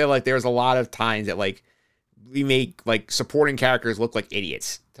 And I feel like there's a lot of times that like we make like supporting characters look like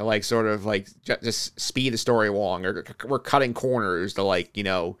idiots to like sort of like just speed the story along, or we're cutting corners to like,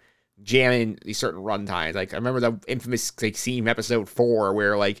 jamming these certain run times. Like I remember the infamous like scene from episode 4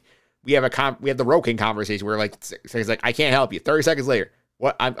 where like we have the Roken conversation where like it's like, I can't help you. 30 seconds later,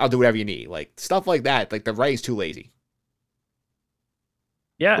 what? I'll do whatever you need. Like stuff like that. Like the writing's too lazy.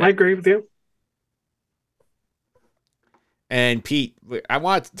 Yeah, I agree with you. And Pete, I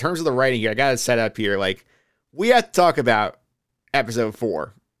want, in terms of the writing here, I got to set up here. Like we have to talk about episode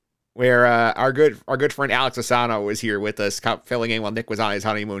 4, where our good friend Alex Asano was here with us, filling in while Nick was on his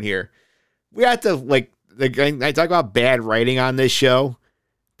honeymoon here. We had to I talk about bad writing on this show.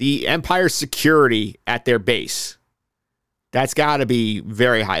 The Empire security at their base, that's got to be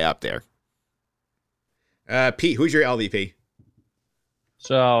very high up there. Pete, who's your LVP?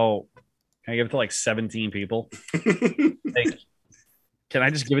 So can I give it to like 17 people? Like, can I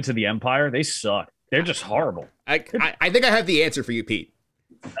just give it to the Empire? They suck. They're just horrible. I think I have the answer for you, Pete.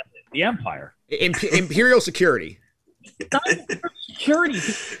 The Empire. Imperial security. Not security.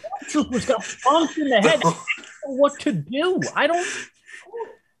 Troopers got bonked in the head. I don't know what to do.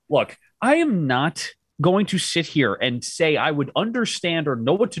 Look, I am not going to sit here and say I would understand or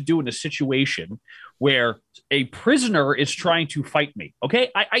know what to do in a situation where a prisoner is trying to fight me. Okay?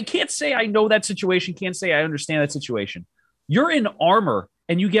 I can't say I know that situation, can't say I understand that situation. You're in armor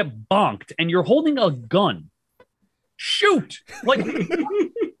and you get bonked and you're holding a gun. Shoot! Like,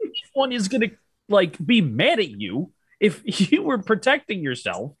 one is going to like be mad at you if you were protecting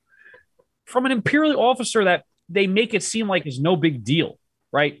yourself from an Imperial officer that they make it seem like is no big deal,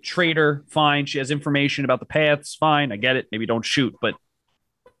 right? Traitor, fine. She has information about the paths, fine. I get it. Maybe don't shoot, but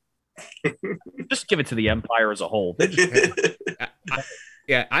just give it to the Empire as a whole.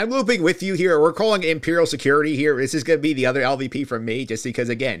 Yeah, I'm looping with you here. We're calling Imperial security here. This is going to be the other LVP from me, just because,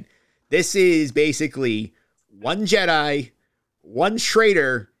 again, this is basically one Jedi, one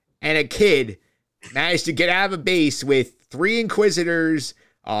traitor, and a kid managed to get out of a base with 3 Inquisitors,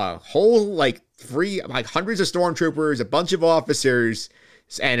 hundreds of stormtroopers, a bunch of officers,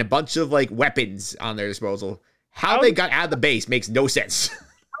 and a bunch of like weapons on their disposal. How they got out of the base makes no sense.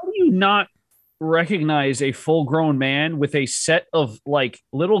 How do you not recognize a full-grown man with a set of like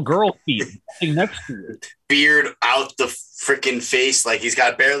little girl feet next to it. Beard out the freaking face, like he's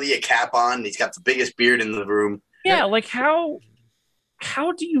got barely a cap on. He's got the biggest beard in the room. Yeah, like how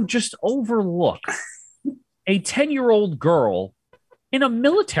do you just overlook a 10-year-old girl in a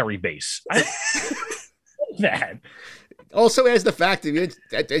military base? I don't know that. Also, as the fact that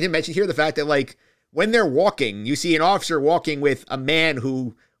I didn't mention here, the fact that like when they're walking, you see an officer walking with a man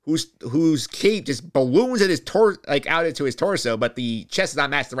whose cape just balloons at his like out into his torso, but the chest is not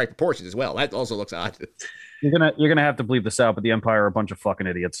matched the right proportions as well. That also looks odd. You're gonna have to bleep this out, but the Empire are a bunch of fucking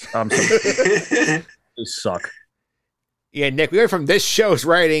idiots. I'm sorry. They suck. Yeah, Nick, we went from this show's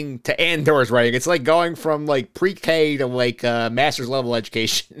writing to Andor's writing. It's like going from like pre-K to like master's level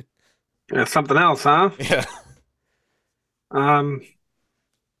education. That's something else, huh? Yeah.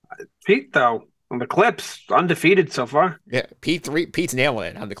 Pete though on the Clips, undefeated so far. Yeah, Pete's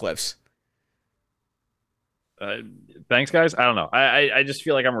nailing it on the Clips. Thanks, guys. I don't know. I just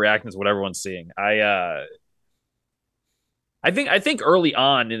feel like I'm reacting to what everyone's seeing. I think early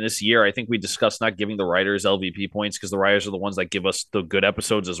on in this year, I think we discussed not giving the writers LVP points because the writers are the ones that give us the good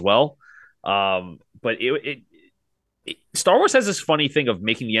episodes as well. But Star Wars has this funny thing of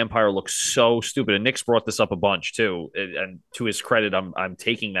making the Empire look so stupid, and Nick's brought this up a bunch too. And to his credit, I'm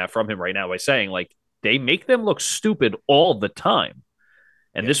taking that from him right now by saying like they make them look stupid all the time.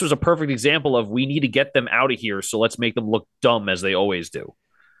 And this was a perfect example of we need to get them out of here, so let's make them look dumb as they always do.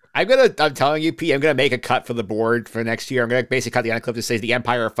 I'm telling you, Pete, I'm gonna make a cut for the board for next year. I'm gonna basically cut the end clip that says the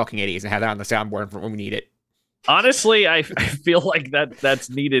Empire are fucking idiots and have that on the soundboard for when we need it. Honestly, I feel like that's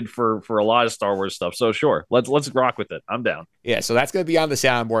needed for a lot of Star Wars stuff. So sure, let's rock with it. I'm down. Yeah, so that's gonna be on the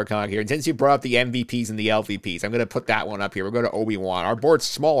soundboard coming here. And since you brought up the MVPs and the LVPs, I'm gonna put that one up here. We'll go to Obi-Wan. Our board's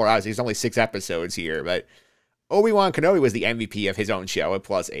smaller, obviously. There's only 6 episodes here, but Obi-Wan Kenobi was the MVP of his own show at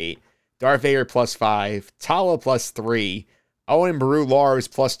 +8. Darth Vader +5. Tala +3. Owen and Beru Lars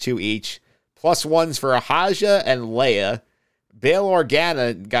 +2 each. +1s for Ahaja and Leia. Bail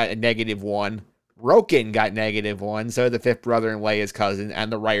Organa got a -1. Roken got -1. So the fifth brother and Leia's cousin,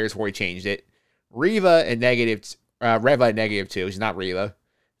 and the writers where he changed it. Reva and Reva at -2. She's not Reva.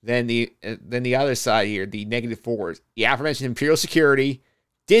 Then the other side here, the -4s. The aforementioned Imperial Security,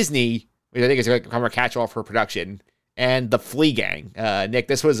 Disney, which I think is going to become a catch-all for production, and the Flea Gang. Nick,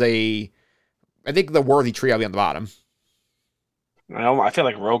 this was I think the worthy trio will be on the bottom. Well, I feel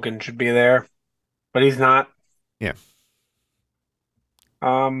like Rogan should be there, but he's not. Yeah.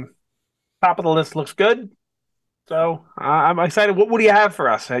 Top of the list looks good, so I'm excited. What do you have for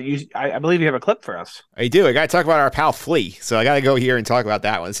us? I believe you have a clip for us. I do. I got to talk about our pal Flea, so I got to go here and talk about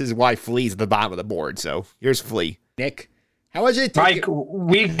that one. This is why Flea's at the bottom of the board. So here's Flea. Nick, how much did it take? Mike,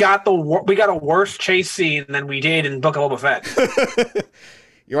 we got a worse chase scene than we did in Book of Boba Fett.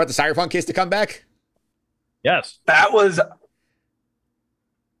 You want the Cyberpunk kiss to come back? Yes.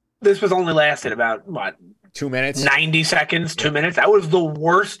 This was only lasted about, 2 minutes? 90 seconds, 2 minutes. That was the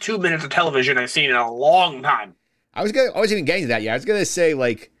worst 2 minutes of television I've seen in a long time. I wasn't even getting to that yet. I was going to say,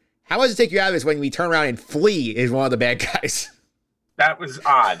 like, how much does it take you out of this when we turn around and Flea is one of the bad guys? That was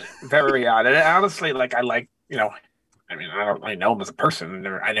odd. Very odd. And honestly, like, I don't really know him as a person.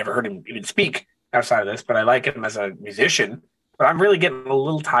 I never heard him even speak outside of this, but I like him as a musician. But I'm really getting a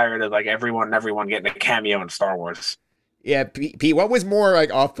little tired of, like, everyone getting a cameo in Star Wars. Yeah, Pete, what was more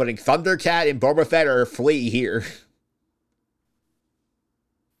like off-putting, Thundercat and Boba Fett or Flea here?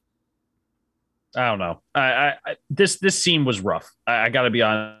 I don't know. This scene was rough. I got to be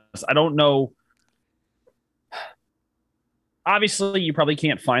honest. I don't know. Obviously, you probably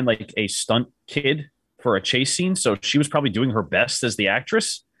can't find like a stunt kid for a chase scene, so she was probably doing her best as the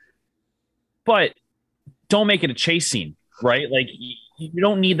actress. But don't make it a chase scene, right? Like you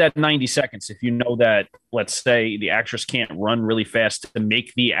don't need that 90 seconds if you know that, let's say, the actress can't run really fast to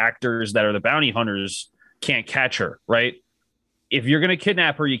make the actors that are the bounty hunters can't catch her, right? If you're going to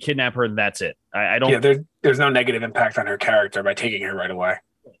kidnap her, you kidnap her and that's it. I don't... Yeah, there's no negative impact on her character by taking her right away.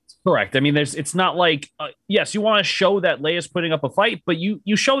 Correct. I mean, it's not like, yes, you want to show that Leia's putting up a fight, but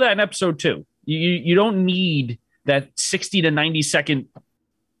you show that in episode 2. You don't need that 60 to 90 second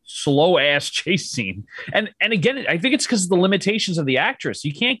slow ass chase scene. And again, I think it's because of the limitations of the actress.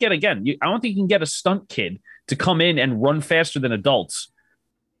 You can't get, I don't think you can get a stunt kid to come in and run faster than adults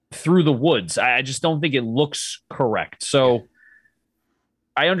through the woods. I just don't think it looks correct. So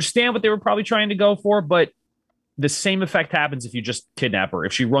I understand what they were probably trying to go for, but the same effect happens if you just kidnap her.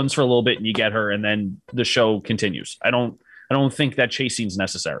 If she runs for a little bit and you get her and then the show continues. I don't think that chase scene's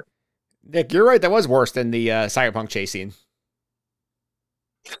necessary. Nick, you're right. That was worse than the Cyberpunk chase scene.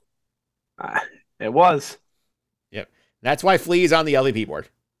 It was. Yep. That's why Flea is on the LVP board.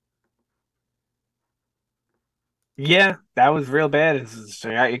 Yeah, that was real bad.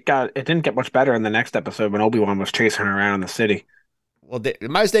 It didn't get much better in the next episode when Obi-Wan was chasing her around the city. Well,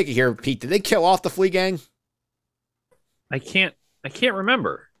 am I mistaken here, Pete? Did they kill off the Flea Gang? I can't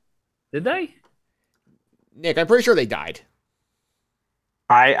remember. Did they? Nick, I'm pretty sure they died.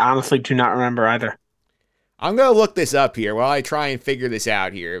 I honestly do not remember either. I'm gonna look this up here while I try and figure this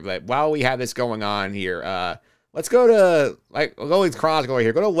out here. But while we have this going on here, let's go to we'll go with chronological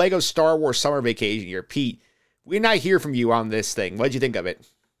here. Go to Lego Star Wars Summer Vacation here, Pete. We did not hear from you on this thing. What did you think of it?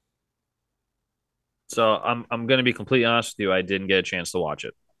 So I'm going to be completely honest with you. I didn't get a chance to watch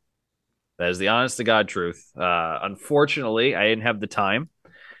it. That is the honest to God truth. Unfortunately, I didn't have the time.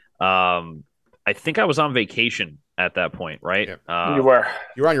 I think I was on vacation at that point, right? Yeah. You were.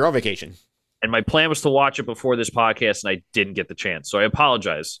 You were on your own vacation. And my plan was to watch it before this podcast, and I didn't get the chance. So I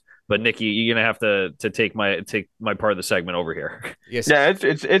apologize. But Nikki, you're gonna have to take my part of the segment over here. Yes. Yeah,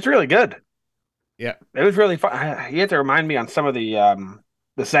 it's really good. Yeah. It was really fun. You have to remind me on some of the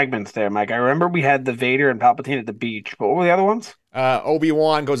segments there, Mike. I remember we had the Vader and Palpatine at the beach, but what were the other ones?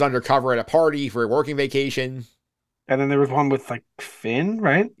 Obi-Wan goes undercover at a party for a working vacation. And then there was one with like Finn,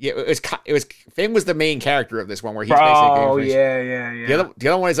 right? Yeah, it was Finn was the main character of this one where he's basically. Yeah. The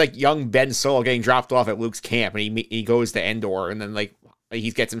other one is like young Ben Solo getting dropped off at Luke's camp, and he goes to Endor, and then like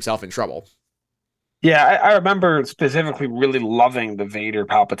he gets himself in trouble. Yeah, I remember specifically really loving the Vader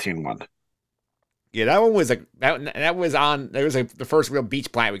Palpatine one. Yeah, that one was like that was on. There was like the first real beach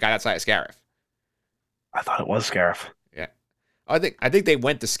planet we got outside of Scarif. I thought it was Scarif. Yeah, I think they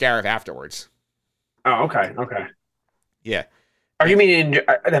went to Scarif afterwards. Oh, okay. Yeah. Are you meaning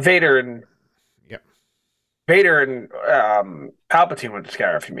the Vader and? Yep. Vader and Palpatine went to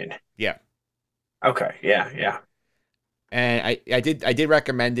Scarif. You mean? Yeah. Okay. Yeah. And I did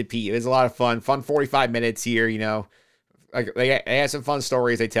recommend it, Pete. It was a lot of fun. Fun 45 minutes here. You know, like they had some fun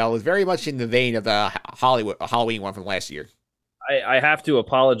stories they tell. It was very much in the vein of the Halloween one from last year. I have to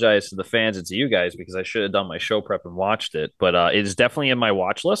apologize to the fans and to you guys because I should have done my show prep and watched it, but it is definitely in my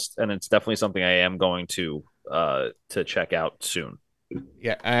watch list, and it's definitely something I am going to check out soon.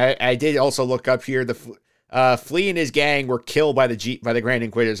 Yeah, I did also look up here. The Flea and his gang were killed by the Grand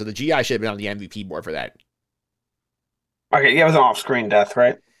Inquisitor, so the GI should have been on the MVP board for that. Okay, yeah, it was an off-screen death,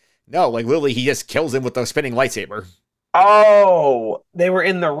 right? No, like literally, he just kills him with the spinning lightsaber. Oh, they were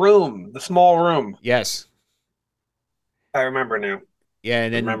in the room, the small room. Yes. I remember now. Yeah,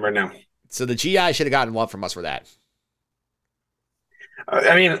 and then remember now. So the GI should have gotten love from us for that.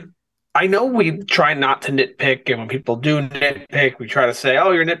 I mean, I know we try not to nitpick, and when people do nitpick, we try to say,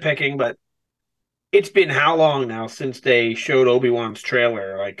 "Oh, you're nitpicking," but it's been how long now since they showed Obi-Wan's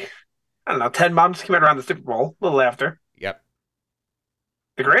trailer? Like, I don't know, 10 months, came out around the Super Bowl, a little after. Yep.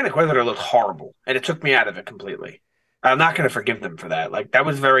 The Grand Inquisitor looked horrible, and it took me out of it completely. I'm not going to forgive them for that. Like, that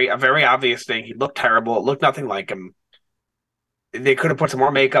was a very obvious thing. He looked terrible. It looked nothing like him. They could have put some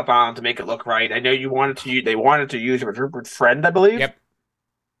more makeup on to make it look right. I know they wanted to use Rupert's friend, I believe. Yep.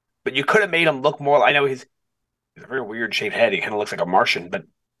 But you could have made him look more. I know he's a very weird shaped head. He kind of looks like a Martian, but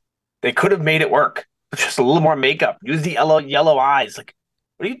they could have made it work. Just a little more makeup. Use the yellow eyes. Like,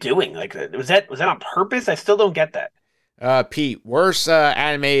 what are you doing? Like, was that on purpose? I still don't get that. Pete, worst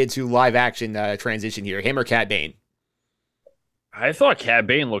animated to live action transition here, him or Cad Bane? I thought Cad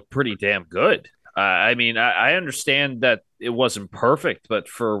Bane looked pretty damn good. I mean, I understand that it wasn't perfect, but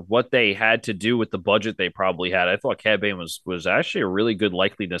for what they had to do with the budget they probably had, I thought Cad Bane was actually a really good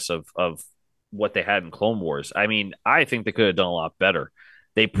likeliness of what they had in Clone Wars. I mean, I think they could have done a lot better.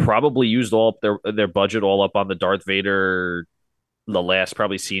 They probably used all up their budget all up on the Darth Vader, the last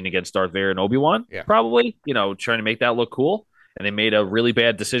probably scene against Darth Vader and Obi-Wan, probably, trying to make that look cool. And they made a really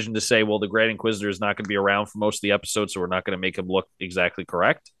bad decision to say, well, the Grand Inquisitor is not going to be around for most of the episodes, so we're not going to make him look exactly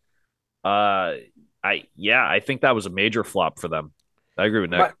correct. I think that was a major flop for them. I agree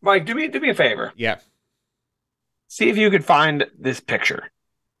with Nick. Mike, do me a favor. Yeah. See if you could find this picture.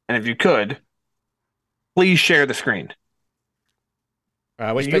 And if you could, please share the screen.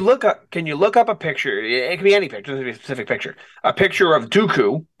 Can you look up a picture? It can be any picture, it doesn't have to be a specific picture. A picture of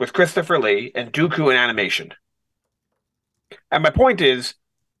Dooku with Christopher Lee and Dooku in animation. And my point is,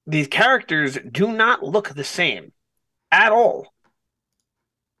 these characters do not look the same at all.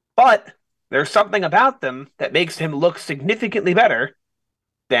 But there's something about them that makes him look significantly better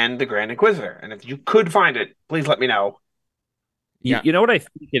than the Grand Inquisitor. And if you could find it, please let me know. Yeah. You know what I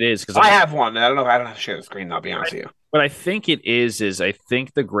think it is? Because I have one. I don't know. I don't have to share the screen. I'll be honest with you. What I think it is I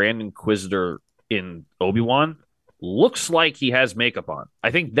think the Grand Inquisitor in Obi-Wan looks like he has makeup on.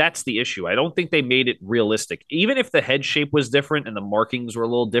 I think that's the issue. I don't think they made it realistic. Even if the head shape was different and the markings were a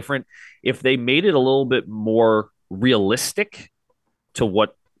little different, if they made it a little bit more realistic to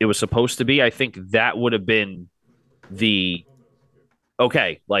what it was supposed to be, I think that would have been the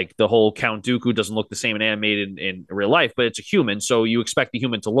okay, like the whole Count Dooku doesn't look the same in animated in real life, but it's a human, so you expect the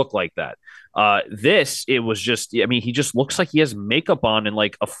human to look like that. This, it was just, I mean, he just looks like he has makeup on and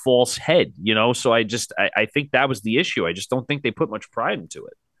like a false head, you know. So I think that was the issue. I just don't think they put much pride into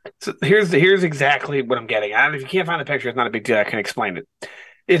it. So here's exactly what I'm getting at. If you can't find the picture, it's not a big deal. I can explain it.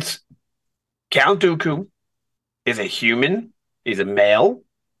 It's Count Dooku is a human. He's a male.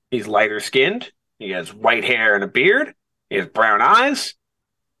 He's lighter skinned. He has white hair and a beard. He has brown eyes,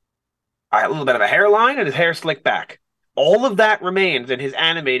 a little bit of a hairline, and his hair slicked back. All of that remains in his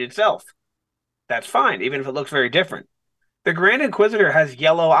animated self. That's fine, even if it looks very different. The Grand Inquisitor has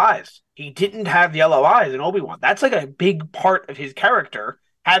yellow eyes. He didn't have yellow eyes in Obi-Wan. That's like a big part of his character,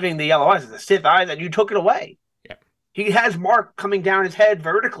 having the yellow eyes, the Sith eyes, and you took it away. Yeah. He has mark coming down his head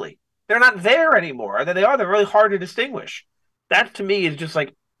vertically. They're not there anymore. They are. They're really hard to distinguish. That, to me, is just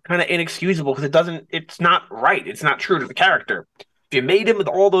like kind of inexcusable because it's not right. It's not true to the character. If you made him with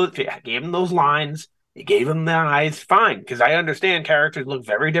all those, if you gave him those lines, you gave him the eyes, fine. Because I understand characters look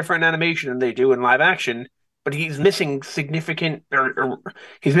very different in animation than they do in live action, but he's missing significant, or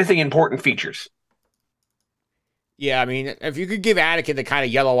he's missing important features. Yeah, I mean, if you could give Anakin the kind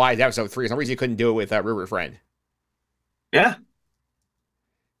of yellow eyes episode 3, there's no reason you couldn't do it with River Friend. Yeah.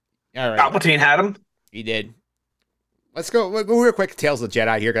 All right. Palpatine had him. He did. We'll go real quick. Tales of the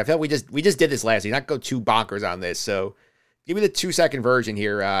Jedi here, because I feel like we just did this last week. Not go too bonkers on this. So, give me the 2-second version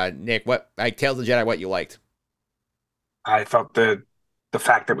here, Nick. What Tales of the Jedi? What you liked? I thought the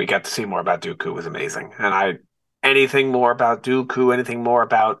fact that we got to see more about Dooku was amazing, and anything more about Dooku, anything more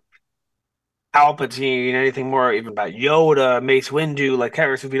about Palpatine, anything more even about Yoda, Mace Windu, like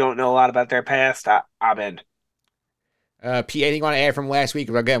characters if we don't know a lot about their past, I'm in. P, anything you want to add from last week?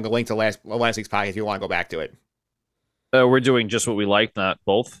 Again, I'm going to link to last week's podcast if you want to go back to it. We're doing just what we like, not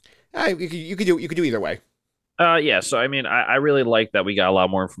both. You could do either way. Yeah. So I mean, I really like that we got a lot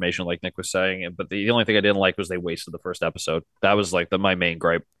more information, like Nick was saying. But the only thing I didn't like was they wasted the first episode. That was like my main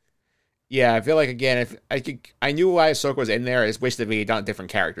gripe. Yeah, I feel like again, if I knew why Ahsoka was in there, I just wish that we had done a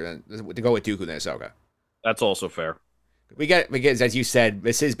different character to go with Dooku than Ahsoka. That's also fair. Because as you said,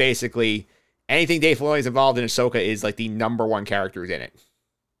 this is basically anything Dave Filoni's involved in Ahsoka is like the number one characters in it.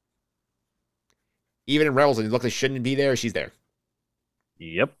 Even in Rebels, and it looked like shouldn't be there, she's there.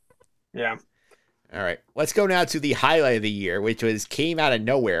 Yep. Yeah. All right, let's go now to the highlight of the year, which came out of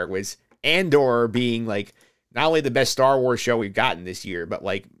nowhere. Was Andor being like not only the best Star Wars show we've gotten this year, but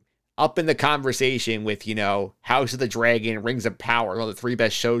like up in the conversation with, House of the Dragon, Rings of Power, one of the 3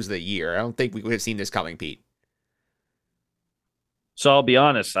 best shows of the year. I don't think we would have seen this coming, Pete. So I'll be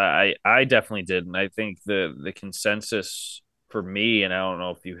honest, I definitely did, and I think the consensus for me, and I don't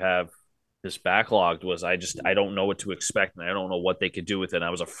know if you have this backlogged, was I don't know what to expect, and I don't know what they could do with it. And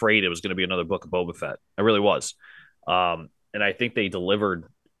I was afraid it was going to be another Book of Boba Fett. I really was, and I think they delivered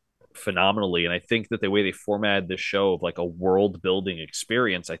phenomenally. And I think that the way they formatted this show of like a world building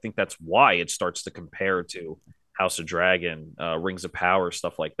experience, I think that's why it starts to compare to House of Dragon, Rings of Power,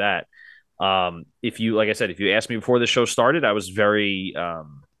 stuff like that. If you asked me before the show started, I was very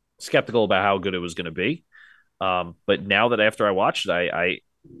skeptical about how good it was going to be. But now that after I watched it,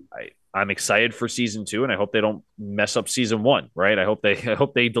 I'm excited for season 2, and I hope they don't mess up season 1. Right? I hope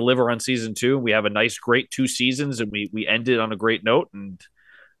they deliver on season 2. We have a nice, great 2 seasons, and we end it on a great note, and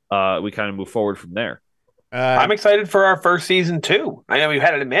we kind of move forward from there. I'm excited for our first season 2. I know we've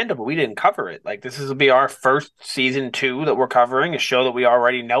had it in Mando, but we didn't cover it. Like, this will be our first season 2 that we're covering, a show that we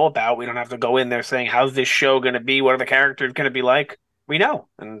already know about. We don't have to go in there saying, how's this show going to be? What are the characters going to be like? We know.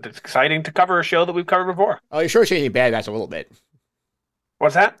 And it's exciting to cover a show that we've covered before. Oh, you're shortchanging Bad Batch a little bit.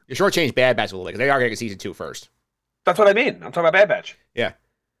 What's that? You're shortchanging Bad Batch a little bit, because they are going to get season 2 first. That's what I mean. I'm talking about Bad Batch. Yeah.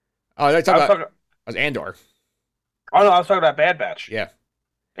 Oh, I was Andor. Oh, no, I was talking about Bad Batch. Yeah.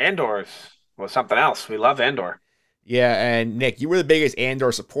 Andor was something else. We love Andor. Yeah, and Nick, you were the biggest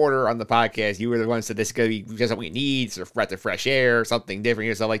Andor supporter on the podcast. You were the one that said this is going to be just something we need, sort of breath of fresh air, something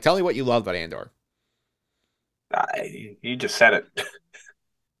different. So, like, tell me what you love about Andor. You just said it.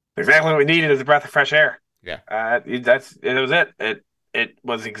 Exactly what we needed is a breath of fresh air. Yeah. It was it. It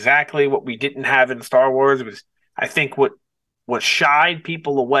was exactly what we didn't have in Star Wars. It was, I think, what shied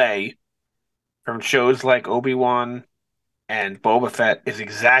people away from shows like Obi-Wan and Boba Fett is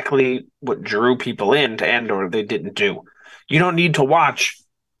exactly what drew people into Andor they didn't do. You don't need to watch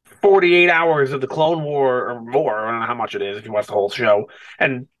 48 hours of the Clone War or more, I don't know how much it is if you watch the whole show,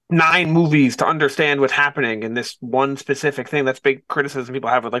 and 9 movies to understand what's happening in this one specific thing. That's big criticism people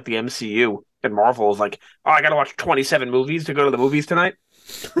have with like the MCU and Marvel is like, oh, I got to watch 27 movies to go to the movies tonight.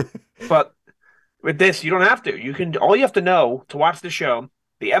 But with this, you don't have to. All you have to know to watch the show,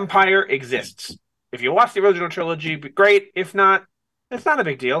 the Empire exists. If you watch the original trilogy, great. If not, it's not a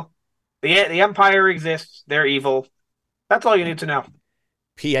big deal. The Empire exists. They're evil. That's all you need to know.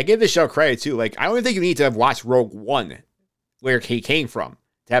 P, I give this show credit too. Like, I don't think you need to have watched Rogue One, where he came from,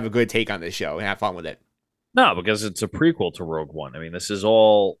 to have a good take on this show and have fun with it. No, because it's a prequel to Rogue One. I mean, this is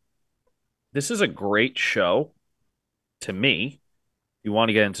a great show to me. You want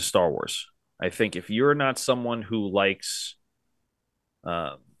to get into Star Wars. I think if you're not someone who likes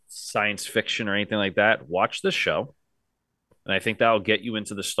science fiction or anything like that, watch this show. And I think that'll get you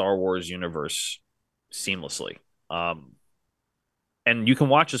into the Star Wars universe seamlessly. And you can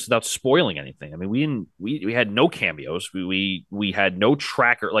watch this without spoiling anything. I mean, we had no cameos. We had no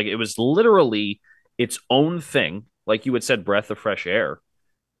tracker. Like, it was literally its own thing. Like you had said, breath of fresh air.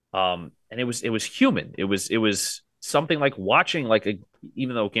 And it was human. It was something like watching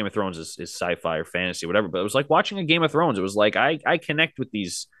even though Game of Thrones is sci-fi or fantasy or whatever, but it was like watching a Game of Thrones. It was like I connect with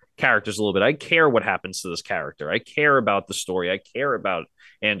these characters a little bit. I care what happens to this character. I care about the story. I care about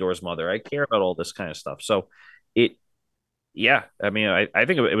Andor's mother. I care about all this kind of stuff. So I mean, I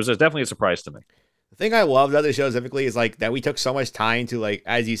think it was definitely a surprise to me. The thing I love about the show specifically is like that we took so much time to, like,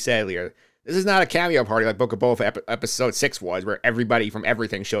 as you said earlier, this is not a cameo party like Book of Boba Fett episode 6 was, where everybody from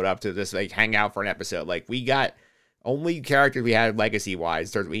everything showed up to just like hang out for an episode. Like, we got only characters we had legacy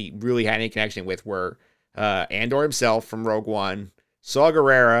wise we really had any connection with were Andor himself from Rogue One, Saw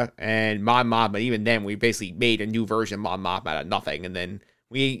Gerrera, and Mon Mothma. But even then, we basically made a new version of Mon Mothma out of nothing, and then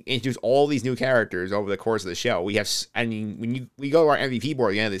we introduced all these new characters over the course of the show. We we go to our MVP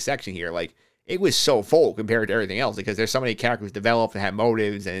board at the end of this section here, like, it was so full compared to everything else because there's so many characters developed and have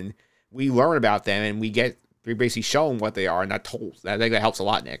motives, and we learn about them, and we're basically shown what they are and not told. I think that helps a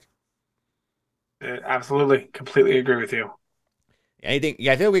lot, Nick. Absolutely. Completely agree with you. Anything?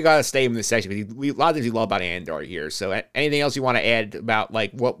 Yeah, I feel like we got to stay in this section because a lot of things we love about Andor here. So anything else you want to add about,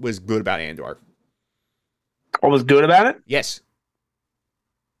 like, what was good about Andor? What was good about it? Yes.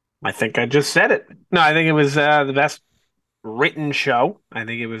 I think I just said it. No, I think it was the best written show. I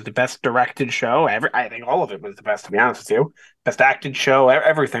think it was the best directed show. I think all of it was the best, to be honest with you. Best acted show.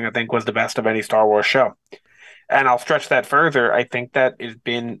 Everything, I think, was the best of any Star Wars show. And I'll stretch that further. I think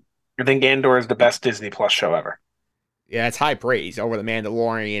Andor is the best Disney Plus show ever. Yeah, it's high praise over The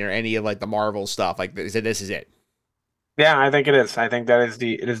Mandalorian or any of, like, the Marvel stuff. Like, this is it. Yeah, I think it is. I think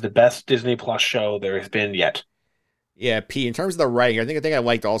it is the best Disney Plus show there has been yet. Yeah, P, in terms of the writing, I think I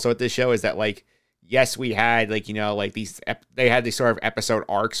liked also at this show is that, like, yes, we had, like, you know, like they had these sort of episode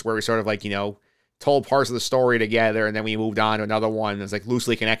arcs where we sort of, like, you know, told parts of the story together, and then we moved on to another one that's, like,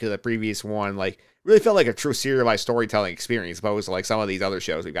 loosely connected to the previous one. Like, really felt like a true serialized storytelling experience, opposed to, like, some of these other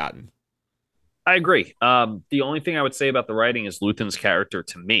shows we've gotten. I agree. The only thing I would say about the writing is Luthen's character,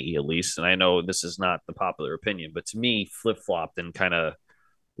 to me at least, and I know this is not the popular opinion, but to me, flip-flopped and kind of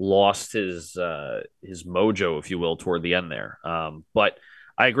lost his mojo, if you will, toward the end there. But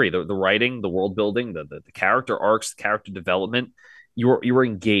I agree. The writing, the world building, the character arcs, the character development, you were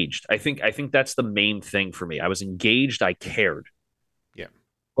engaged. I think that's the main thing for me. I was engaged. I cared. Yeah.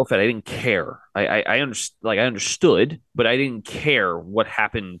 Boba Fett, I didn't care. I understood, but I didn't care what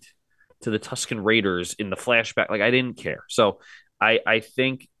happened to the Tusken Raiders in the flashback. Like, I didn't care. So I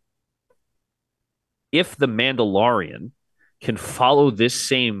think if the Mandalorian can follow this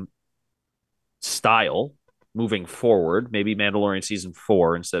same style moving forward, maybe Mandalorian season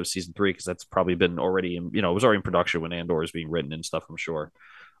 4 instead of season 3, because that's probably been already in, it was already in production when Andor is being written and stuff, I'm sure.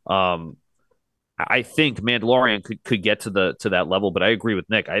 I think Mandalorian could get to that level, but I agree with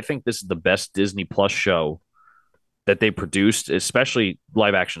Nick. I think this is the best Disney Plus show that they produced, especially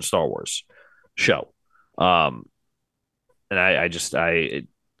live action Star Wars show. And I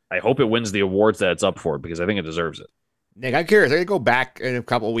hope it wins the awards that it's up for, because I think it deserves it. Nick, I'm curious. I'm gonna go back in a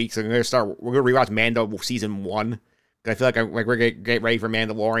couple of weeks. We're gonna rewatch Mando season 1. I feel like we're gonna get ready for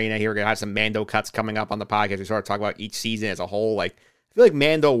Mandalorian. I hear we're gonna have some Mando cuts coming up on the podcast. We sort of talk about each season as a whole. Like, I feel like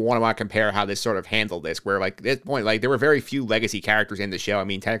Mando want to compare how this sort of handled this. Where, like, at this point, like, there were very few legacy characters in the show. I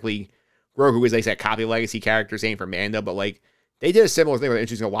mean, technically, Grogu is, like, that copy legacy character, same for Mando, but, like, they did a similar thing with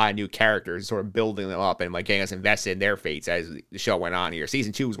introducing a lot of new characters, sort of building them up and, like, getting us invested in their fates as the show went on here.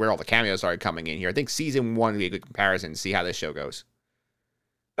 Season 2 is where all the cameos started coming in here. I think season 1 would be a good comparison to see how this show goes.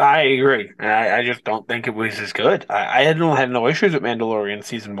 I agree. I just don't think it was as good. I had no issues with Mandalorian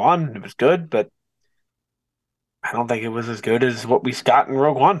season 1. It was good, but I don't think it was as good as what we got in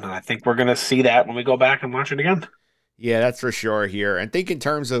Rogue One. And I think we're going to see that when we go back and watch it again. Yeah, that's for sure here. And think in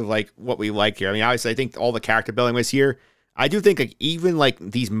terms of, like, what we like here. I mean, obviously, I think all the character building was here. I do think, like, even, like,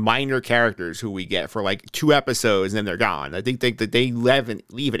 these minor characters who we get for, like, 2 episodes and then they're gone. I think that they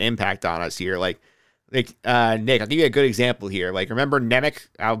leave an impact on us here. Like, Nick, I'll give you a good example here. Like, remember Nemec,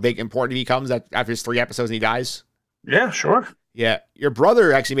 how big important he becomes after his 3 episodes and he dies? Yeah, sure. Yeah, your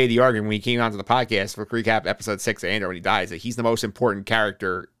brother actually made the argument when he came onto the podcast for recap episode 6 of Andor when he dies that he's the most important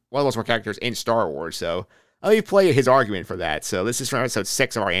character, one of the most important characters in Star Wars. So let me play his argument for that. So this is from episode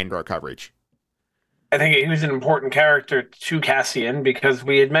 6 of our Andor coverage. I think he was an important character to Cassian because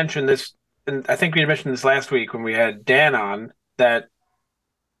we had mentioned this, and I think we had mentioned this last week when we had Dan on, that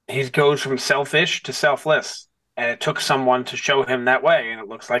he goes from selfish to selfless, and it took someone to show him that way, and it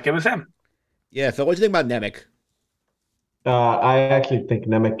looks like it was him. Yeah, Phil, what do you think about Nemec? I actually think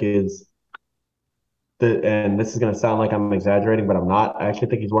Nemec is and this is going to sound like I'm exaggerating, but I'm not. I actually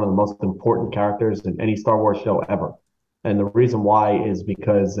think he's one of the most important characters in any Star Wars show ever. And the reason why is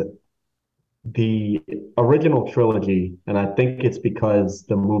because the original trilogy, and I think it's because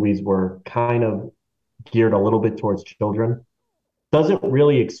the movies were kind of geared a little bit towards children, doesn't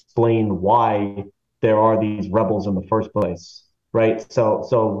really explain why there are these rebels in the first place, right?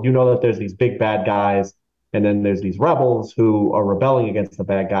 So you know that there's these big bad guys, and then there's these rebels who are rebelling against the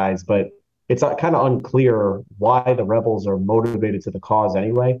bad guys, but it's kind of unclear why the rebels are motivated to the cause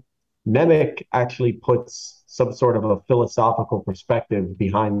anyway. Nemec actually puts some sort of a philosophical perspective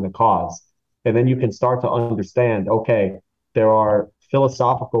behind the cause. And then you can start to understand, okay, there are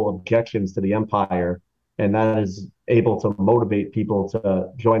philosophical objections to the Empire, and that is able to motivate people to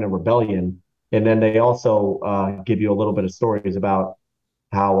join a rebellion. And then they also give you a little bit of stories about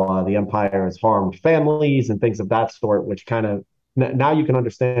how the Empire has harmed families and things of that sort, which kind of, now you can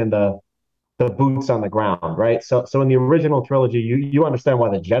understand the boots on the ground, right? So in the original trilogy, you understand why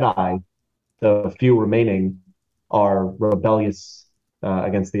the Jedi, the few remaining, are rebellious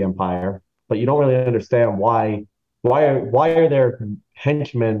against the Empire, but you don't really understand why are there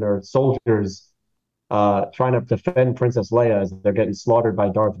henchmen or soldiers trying to defend Princess Leia as they're getting slaughtered by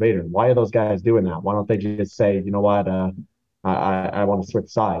Darth Vader? Why are those guys doing that? Why don't they just say, you know what, I want to switch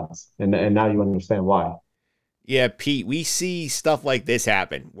sides? And now you understand why. Yeah, Pete, we see stuff like this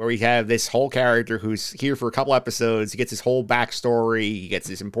happen where we have this whole character who's here for a couple episodes. He gets his whole backstory. He gets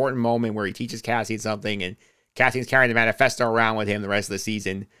this important moment where he teaches Cassian something, and Cassian's carrying the manifesto around with him the rest of the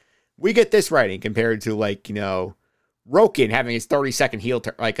season. We get this writing compared to, like, you know, Roken having his 30-second heel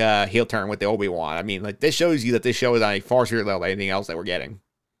turn with the Obi-Wan. I mean, like, this shows you that this show is on a far superior level than anything else that we're getting.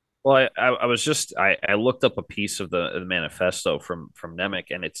 Well, I looked up a piece of the manifesto from Nemec,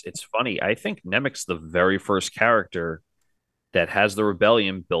 and it's funny. I think Nemec's the very first character that has the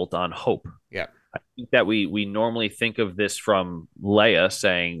rebellion built on hope. Yeah, I think that we normally think of this from Leia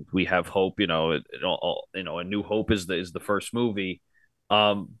saying we have hope. You know, A New Hope is the first movie.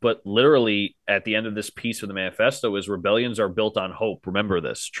 But literally at the end of this piece of the manifesto is rebellions are built on hope. Remember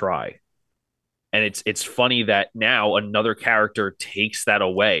this. Try. And it's funny that now another character takes that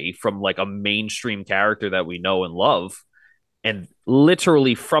away from like a mainstream character that we know and love. And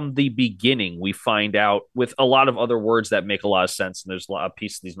literally from the beginning, we find out with a lot of other words that make a lot of sense. And there's a lot of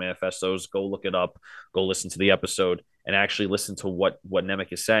pieces of these manifestos. Go look it up, go listen to the episode and actually listen to what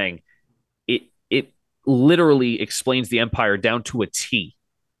Nemec is saying. It literally explains the Empire down to a T.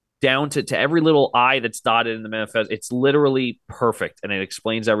 Down to every little I that's dotted in the manifesto. It's literally perfect, and it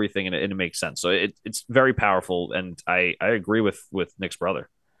explains everything, and it makes sense. So it's very powerful, and I agree with Nick's brother.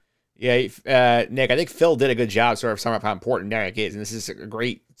 Yeah, Nick, I think Phil did a good job sort of summing up how important Nemec is, and this is a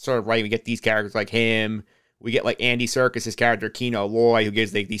great sort of writing. We get these characters like him. We get like Andy Serkis' character, Kino Loy, who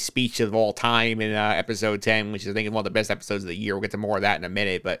gives the speech of all time in episode 10, which is, I think, is one of the best episodes of the year. We'll get to more of that in a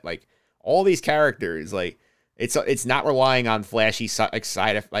minute, but like all these characters, like, It's not relying on flashy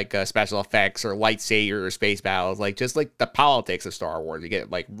special effects or lightsaber or space battles, like just like the politics of Star Wars. You get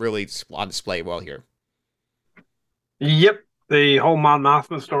like really on display well here. Yep, the whole Mon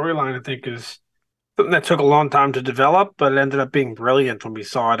Mothma storyline I think is something that took a long time to develop, but it ended up being brilliant when we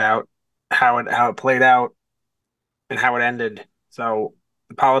saw it out, how it played out, and how it ended. So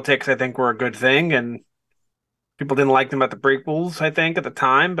the politics I think were a good thing, and people didn't like them at the prequels, I think, at the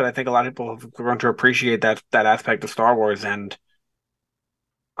time, but I think a lot of people have grown to appreciate that aspect of Star Wars, and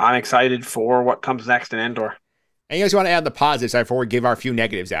I'm excited for what comes next in Andor. And you guys want to add the positives before we give our few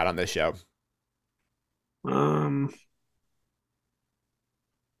negatives out on this show? No,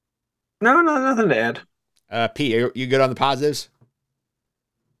 nothing to add. Pete, you good on the positives?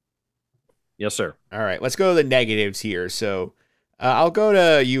 Yes, sir. All right, let's go to the negatives here. So I'll go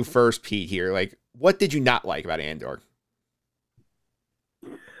to you first, Pete, here. Like, what did you not like about Andor?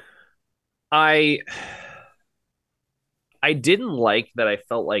 I didn't like that. I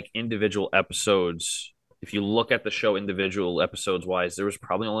felt like individual episodes, if you look at the show individual episodes wise, there was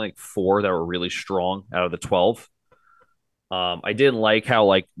probably only like 4 that were really strong out of the 12. I didn't like how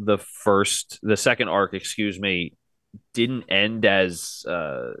like the second arc, didn't end as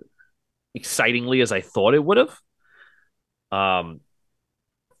excitingly as I thought it would have.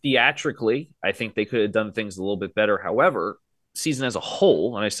 Theatrically, I think they could have done things a little bit better. However, season as a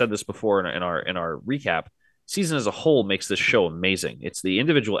whole, and I said this before in our recap, season as a whole makes this show amazing. It's the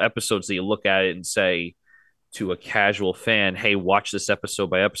individual episodes that you look at it and say to a casual fan, "Hey, watch this episode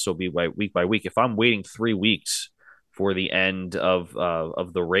by episode, week by week." If I'm waiting 3 weeks for the end of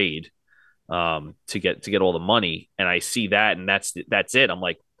the raid to get all the money, and I see that, and that's it, I'm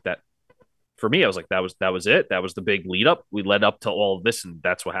like, that for me, I was like, that was it. That was the big lead up. We led up to all of this, and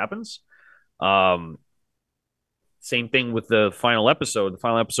that's what happens. Same thing with the final episode. The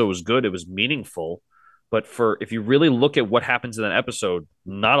final episode was good. It was meaningful. But if you really look at what happens in that episode,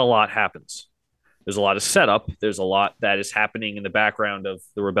 not a lot happens. There's a lot of setup. There's a lot that is happening in the background of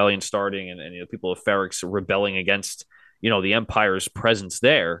the rebellion starting and people of Ferrix rebelling against, the Empire's presence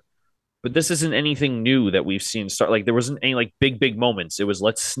there. But this isn't anything new that we've seen start. Like, there wasn't any like big moments. It was,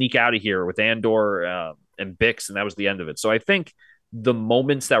 let's sneak out of here with Andor and Bix, and that was the end of it. So I think the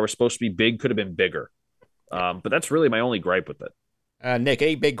moments that were supposed to be big could have been bigger. But that's really my only gripe with it. Nick,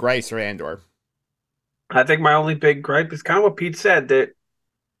 any big gripes for Andor? I think my only big gripe is kind of what Pete said, that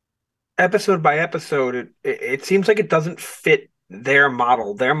episode by episode, it seems like it doesn't fit their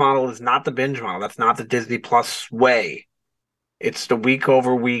model. Their model is not the binge model. That's not the Disney Plus way. It's the week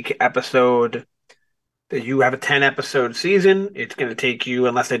over week episode. That you have a 10 episode season. It's going to take you,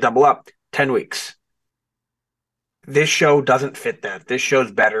 unless they double up, 10 weeks. This show doesn't fit that. This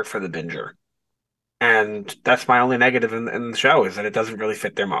show's better for the binger. And that's my only negative in the show, is that it doesn't really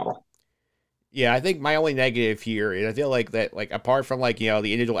fit their model. Yeah, I think my only negative here is I feel like that, like, apart from like, the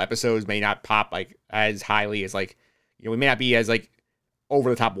individual episodes may not pop like as highly as like, we may not be as like over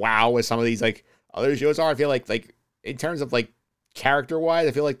the top wow as some of these like other shows are. I feel like in terms of like character wise,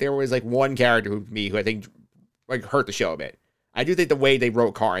 I feel like there was like one character who I think like hurt the show a bit. I do think the way they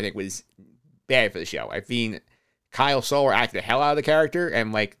wrote Karn, I think, was bad for the show. I mean, Kyle Soller acted the hell out of the character,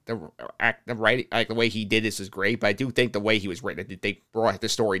 and like the writing, like the way he did this is great. But I do think the way he was written, they brought the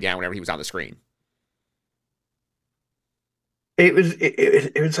story down whenever he was on the screen. It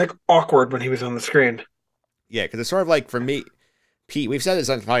was like awkward when he was on the screen. Yeah, because it's sort of like, for me, Pete, we've said this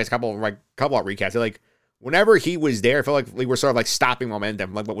on probably a couple of recaps. Like, whenever he was there, I felt like we were sort of like stopping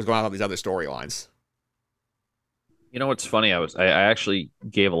momentum, like what was going on with these other storylines. You know what's funny? I actually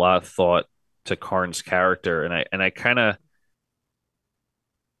gave a lot of thought to Karn's character, and I kind of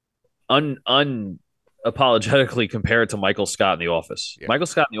unapologetically compare it to Michael Scott in The Office. Yeah. Michael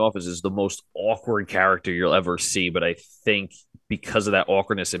Scott in The Office is the most awkward character you'll ever see, but I think because of that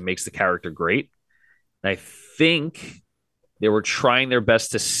awkwardness, it makes the character great. And I think they were trying their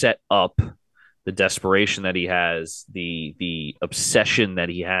best to set up the desperation that he has, the obsession that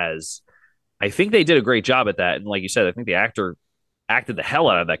he has. I think they did a great job at that. And like you said, I think the actor acted the hell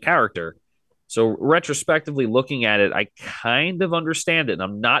out of that character. So retrospectively looking at it, I kind of understand it. And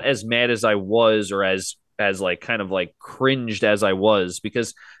I'm not as mad as I was, or as like kind of like cringed as I was,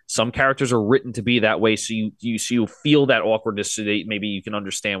 because some characters are written to be that way. So you feel that awkwardness, so that maybe you can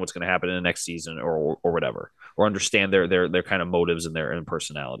understand what's going to happen in the next season or whatever, or understand their kind of motives and their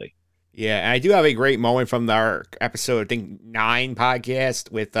personality. Yeah, and I do have a great moment from our episode, I think 9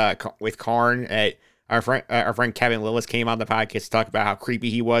 podcast with Karn. Our friend Kevin Lillis came on the podcast to talk about how creepy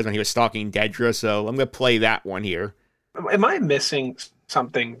he was when he was stalking Dedra. So I'm going to play that one here. Am I missing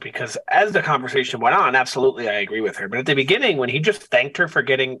something? Because as the conversation went on, absolutely, I agree with her. But at the beginning, when he just thanked her for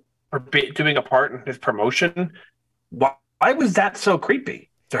doing a part in his promotion, why was that so creepy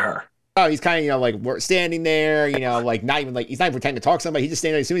to her? Oh, he's kind of, like, we're standing there, like, not even, like, he's not even pretending to talk to somebody. He's just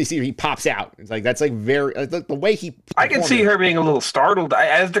standing there. As soon as he sees her, he pops out. It's like, that's, like, very, the way he... I can see her being a little startled.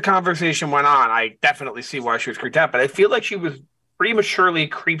 As the conversation went on, I definitely see why she was creeped out. But I feel like she was prematurely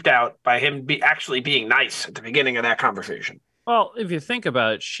creeped out by him actually being nice at the beginning of that conversation. Well, if you think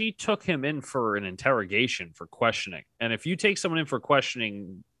about it, she took him in for an interrogation, for questioning. And if you take someone in for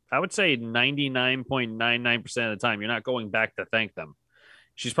questioning, I would say 99.99% of the time, you're not going back to thank them.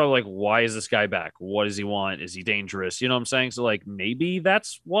 She's probably like, why is this guy back? What does he want? Is he dangerous? You know what I'm saying? So, like, maybe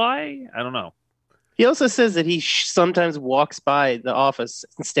that's why. I don't know. He also says that he sometimes walks by the office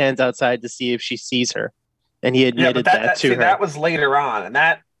and stands outside to see if she sees her. And he admitted that to her. That was later on. And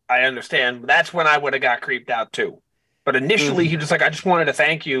that, I understand. That's when I would have got creeped out, too. But initially, he was like, I just wanted to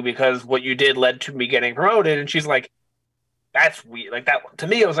thank you because what you did led to me getting promoted. And she's like, that's weird. Like, that to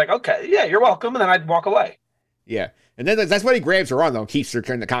me, it was like, okay, yeah, you're welcome. And then I'd walk away. Yeah. And then that's what he grabs her on, though, and keeps her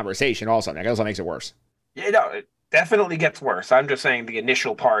turning the conversation also. That also makes it worse. Yeah, no, it definitely gets worse. I'm just saying the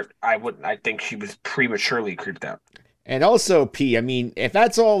initial part, I think she was prematurely creeped out. And also, P, I mean, if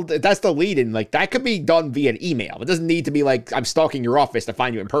that's the lead in, like, that could be done via an email. It doesn't need to be like, I'm stalking your office to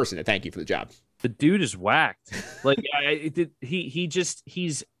find you in person to thank you for the job. The dude is whacked. Like,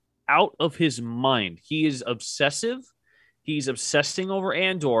 he's out of his mind. He is obsessive. He's obsessing over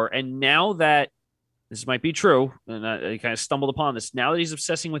Andor. And now that this might be true, and I kind of stumbled upon this, now that he's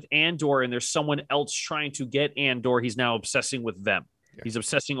obsessing with Andor and there's someone else trying to get Andor, he's now obsessing with them. Yeah. He's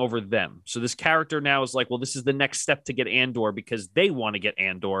obsessing over them. So this character now is like, well, this is the next step to get Andor because they want to get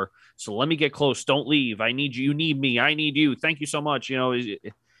Andor. So let me get close. Don't leave. I need you. You need me. I need you. Thank you so much. You know,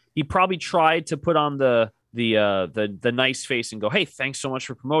 he probably tried to put on the nice face and go, hey, thanks so much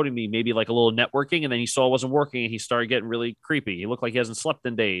for promoting me. Maybe like a little networking. And then he saw it wasn't working and he started getting really creepy. He looked like he hasn't slept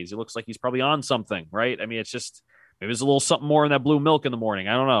in days. It looks like he's probably on something, right? I mean, it's just, maybe there's a little something more in that blue milk in the morning.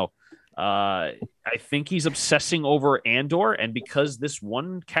 I don't know. I think he's obsessing over Andor, and because this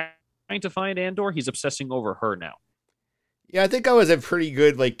one trying to find Andor, he's obsessing over her now. Yeah, I think that was a pretty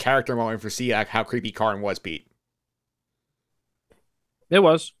good like character moment for see like, how creepy Karn was, Pete. It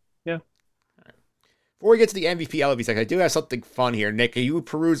was, yeah. Right. Before we get to the MVP LV section, I do have something fun here. Nick, have you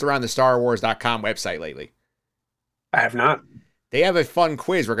perused around the StarWars.com website lately? I have not. They have a fun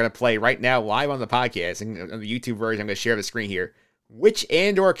quiz we're going to play right now live on the podcast, and on the YouTube version, I'm going to share the screen here. Which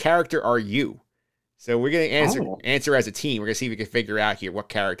Andor character are you? So we're going to answer as a team. We're going to see if we can figure out here what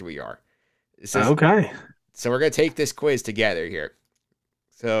character we are. Okay. So we're going to take this quiz together here.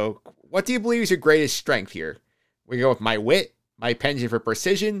 So what do you believe is your greatest strength here? We go with my wit, my penchant for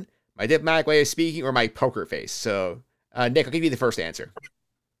precision, my diplomatic way of speaking, or my poker face. So Nick, I'll give you the first answer.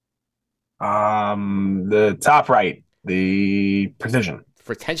 The top right, the precision.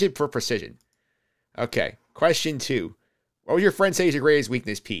 Penchant for precision. Okay. Question 2. What would your friend say is your greatest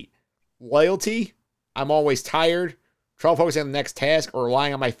weakness, Pete? Loyalty, I'm always tired, trouble focusing on the next task, or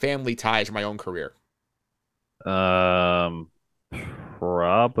relying on my family ties for my own career?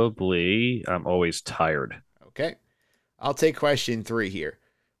 Probably I'm always tired. Okay. I'll take question 3 here.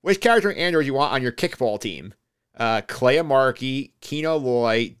 Which character in Andor do you want on your kickball team? Clea Markey, Kino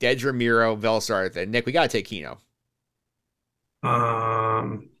Loy, Dedra Miro, Velsarth. Nick, we got to take Kino.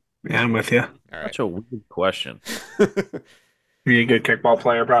 Yeah, I'm with you. All right. Such a weird question. Be a good kickball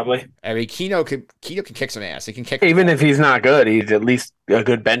player, probably. I mean, Kino can kick some ass. He can kick. Even if he's not good, he's at least a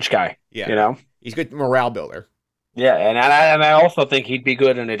good bench guy. Yeah, you know, he's a good morale builder. Yeah, and I also think he'd be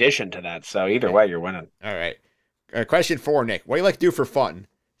good in addition to that. So either way, you're winning. All right. Question 4, Nick. What do you like to do for fun?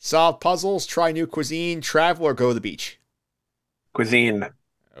 Solve puzzles, try new cuisine, travel, or go to the beach? Cuisine.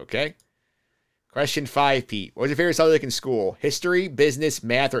 Okay. Question 5, Pete. What was your favorite subject in school? History, business,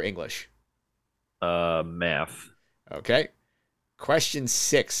 math, or English? Math. Okay. Question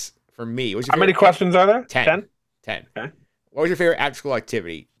 6 for me. How many questions are there? 10. 10. Okay. What was your favorite after school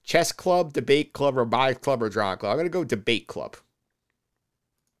activity? Chess club, debate club, robotics club, or drawing club? I'm going to go debate club.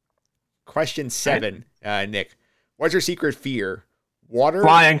 Question 7, Nick. What's your secret fear? Water?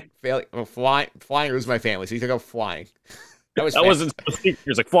 Flying. Flying lose my family, so you can go flying. That wasn't a secret. He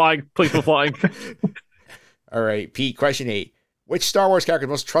was like, flying. Please go flying. All right, Pete, question 8. Which Star Wars character is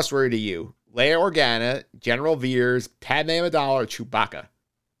most trustworthy to you? Leia Organa, General Veers, Padme Amidala, or Chewbacca?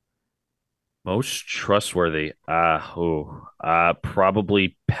 Most trustworthy.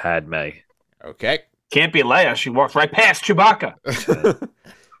 Probably Padme. Okay. Can't be Leia. She walks right past Chewbacca.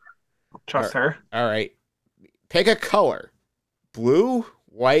 Trust her. All right. Pick a color. Blue,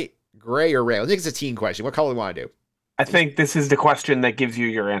 white, gray, or red. I think it's a team question. What color do you want to do? I think this is the question that gives you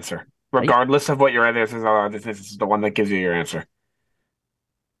your answer. Regardless of what your answers are, this is the one that gives you your answer.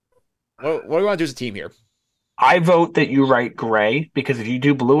 What do you want to do as a team here? I vote that you write gray, because if you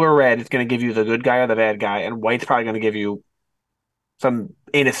do blue or red, it's going to give you the good guy or the bad guy, and white's probably going to give you some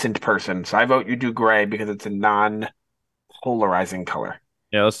innocent person. So I vote you do gray because it's a non-polarizing color.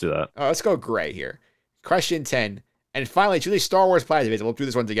 Yeah, let's do that. Let's go gray here. Question 10. And finally, it's really Star Wars Planet Division. We'll do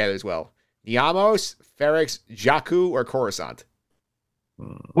this one together as well. Niamos, Ferrix, Jakku, or Coruscant?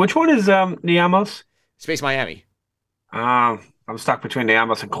 Which one is Niamos? Space Miami. I'm stuck between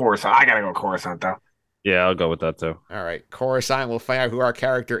Niamos and Coruscant. I got to go Coruscant, though. Yeah, I'll go with that, too. All right. Coruscant, we'll find out who our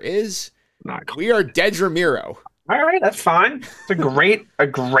character is. Not we are Dedra Miro. All right, that's fine. It's a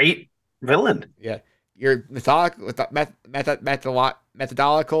great villain. Yeah. You're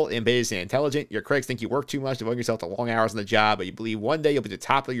methodological, ambitious, and intelligent. Your critics think you work too much, devoting yourself to long hours on the job, but you believe one day you'll be the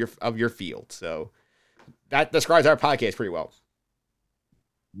top of your field. So that describes our podcast pretty well.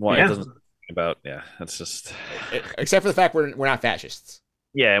 Well, yeah. It doesn't about that's just except for the fact we're not fascists.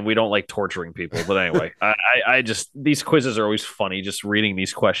 Yeah, and we don't like torturing people. But anyway, I just these quizzes are always funny. Just reading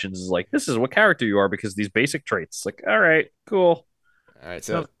these questions is like, this is what character you are because these basic traits. Like, all right, cool. All right,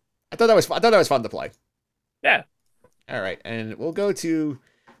 so I thought that was fun to play. Yeah. All right, and we'll go to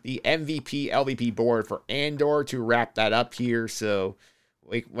the MVP LVP board for Andor to wrap that up here. So,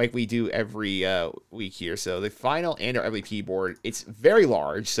 like we do every week here. So the final Andor LVP board, it's very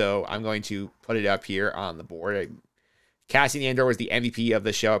large. So I'm going to put it up here on the board. Cassian Andor was the MVP of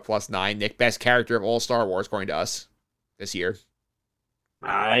the show at +9. Nick, best character of all Star Wars, according to us this year.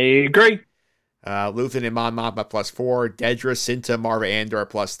 I agree. Luthen and Mon Mothma +4. Dedra, Cinta, Marva Andor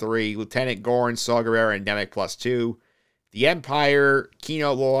 +3. Lieutenant Gorn, Saw Gerrera, and Nemec +2. The Empire,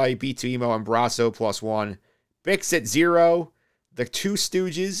 Kino Loy, B2EMO, and Brasso +1. Bix at 0. The Two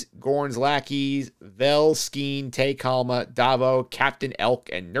Stooges, Gorn's lackeys, Vel, Skeen, Tay Kalma, Davo, Captain Elk,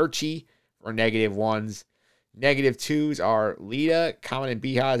 and Nurchi for -1s. -2s are Lita, Commandant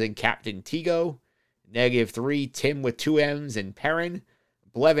Behaz, and Captain Tigo. -3, Tim with 2 M's and Perrin.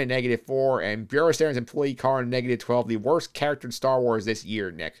 Blevin -4, and Bureau Stern's employee Karn -12. The worst character in Star Wars this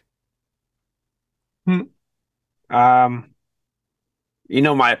year, Nick. You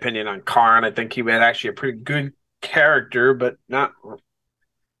know my opinion on Karn. I think he had actually a pretty good character, but a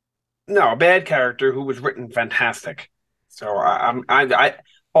bad character who was written fantastic. So I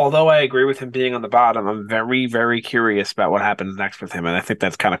although I agree with him being on the bottom, I'm very, very curious about what happens next with him, and I think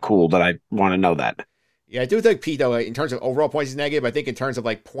that's kind of cool that I want to know that. Yeah, I do think Pete, though, in terms of overall points, is negative. I think in terms of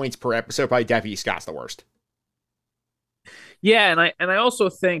like points per episode, probably Deputy Scott's the worst. Yeah, and I also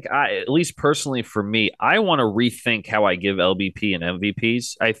think, at least personally for me, I want to rethink how I give LVP and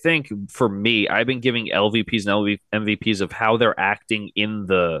MVPs. I think for me, I've been giving LVPs and MVPs of how they're acting in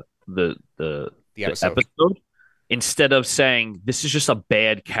the episode, instead of saying this is just a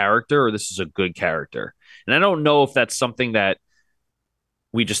bad character or this is a good character. And I don't know if that's something that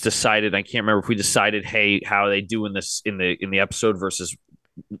we just decided. I can't remember if we decided, hey, how they do in this in the episode versus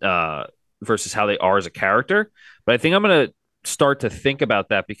how they are as a character. But I think I'm gonna start to think about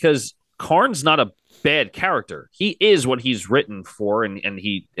that, because Karn's not a bad character. He is what he's written for, and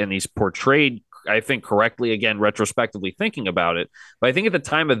he's portrayed, I think, correctly, again, retrospectively thinking about it. But I think at the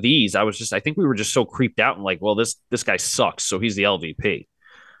time of these, I think we were just so creeped out and like, well, this guy sucks, so he's the LVP.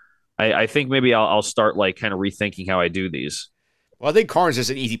 I think maybe I'll start like kind of rethinking how I do these. Well, I think Karn's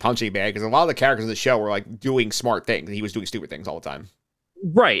just an easy punching bag, because a lot of the characters in the show were like doing smart things, and he was doing stupid things all the time.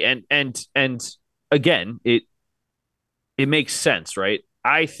 Right, and again, it makes sense, right?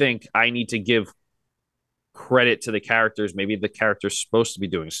 I think I need to give credit to the characters. Maybe the character's supposed to be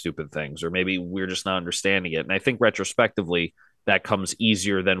doing stupid things, or maybe we're just not understanding it. And I think retrospectively that comes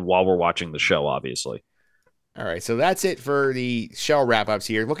easier than while we're watching the show, obviously. All right, so that's it for the show wrap-ups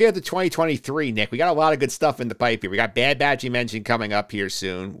here. Looking at the 2023, Nick, we got a lot of good stuff in the pipe here. We got Bad Batch, you mentioned, coming up here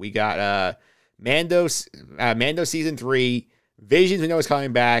soon. We got Mando Season 3, Visions we know is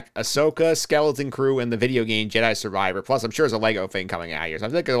coming back, Ahsoka, Skeleton Crew, and the video game Jedi Survivor. Plus, I'm sure there's a Lego thing coming out here. So I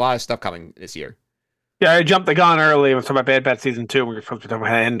think there's a lot of stuff coming this year. Yeah, I jumped the gun early. I was talking about Bad Batch Season 2. We were supposed to be talking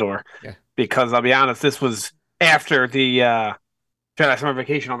about Andor. Yeah. Because I'll be honest, this was after the Jedi Summer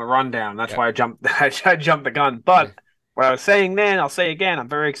Vacation on the rundown. That's why I jumped the gun. But what I was saying then, I'll say again, I'm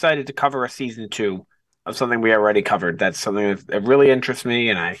very excited to cover a Season 2 of something we already covered. That's something that really interests me,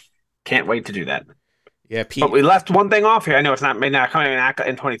 and I can't wait to do that. Yeah, Pete. But we left one thing off here. I know it's maybe not coming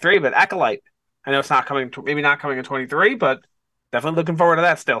in 23, but Acolyte. I know it's not coming, maybe not coming in 23, but definitely looking forward to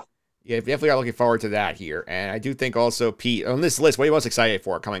that still. Yeah, definitely are looking forward to that here. And I do think also, Pete, on this list, what are you most excited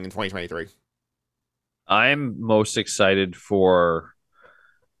for coming in 2023? I'm most excited for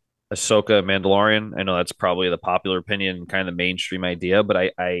Ahsoka Mandalorian. I know that's probably the popular opinion and kind of the mainstream idea, but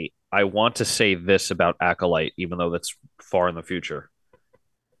I want to say this about Acolyte, even though that's far in the future.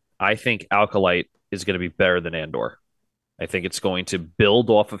 I think Acolyte is going to be better than Andor. I think it's going to build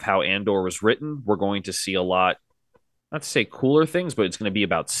off of how Andor was written. We're going to see a lot, not to say cooler things, but it's going to be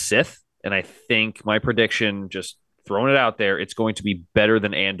about Sith. And I think my prediction, just throwing it out there, it's going to be better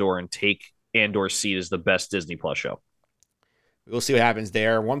than Andor and take Andor's seat as the best Disney Plus show. We'll see what happens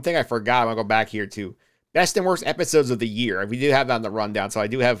there. One thing I forgot, I'll go back here to best and worst episodes of the year. We do have that on the rundown, so I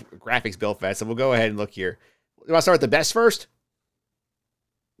do have graphics built fast. So we'll go ahead and look here. You want to start with the best first?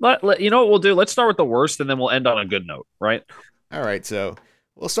 You know what we'll do? Let's start with the worst, and then we'll end on a good note, right? All right, so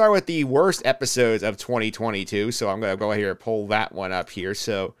we'll start with the worst episodes of 2022. So I'm going to go ahead and pull that one up here.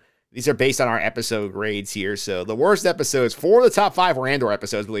 So these are based on our episode grades here. So the worst episodes, 4 of the top 5 were Andor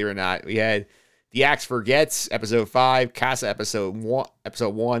episodes, believe it or not. We had The Axe Forgets, episode 5, Casa, episode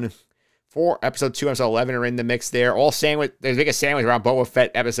 1, 4, episode 2, episode 11 are in the mix there. All sandwich, there's a big sandwich around Boba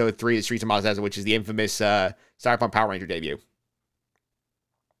Fett, episode 3, The Streets of Mos Espa, which is the infamous Cyberpunk Power Ranger debut.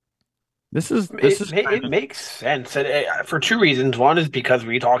 It makes sense for 2 reasons. One is because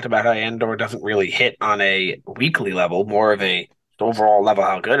we talked about how Andor doesn't really hit on a weekly level, more of a overall level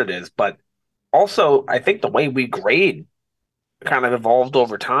how good it is. But also, I think the way we grade kind of evolved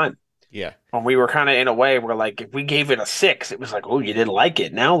over time. Yeah. When we were kind of in a way where, like, if we gave it a 6, it was like, oh, you didn't like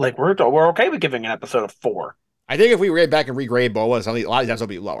it. Now, like, we're okay with giving an episode a 4. I think if we read back and regrade Boba, a lot of these episodes will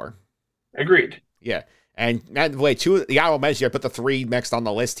be lower. Agreed. Yeah. And wait, the honorable mention, I put the 3 next on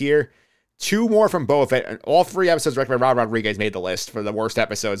the list here. 2 more from Boba Fett, and all 3 episodes directed by Rob Rodriguez made the list for the worst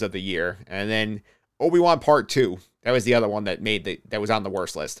episodes of the year. And then Obi-Wan Part 2, that was the other one that that was on the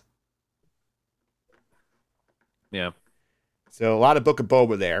worst list. Yeah. So a lot of Book of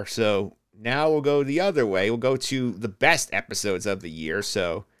Boba there. So now we'll go the other way. We'll go to the best episodes of the year.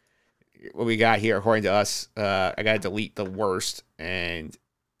 So what we got here, according to us, I got to delete the worst and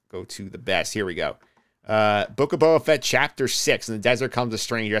go to the best. Here we go. Book of Boba Fett Chapter 6, In the Desert Comes a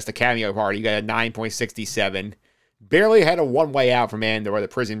Stranger. That's the cameo party. You got a 9.67. Barely had a One Way Out from Andor, the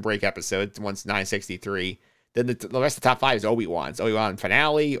prison break episode. One's 9.63. Then the rest of the top 5 is Obi-Wan's. Obi-Wan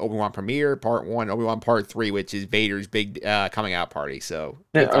Finale, Obi-Wan Premiere, Part 1, Obi-Wan Part 3, which is Vader's big coming out party. So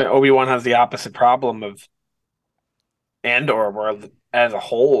yeah, Obi-Wan has the opposite problem of Andor, where as a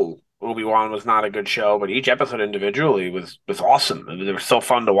whole, Obi-Wan was not a good show, but each episode individually was awesome. They were so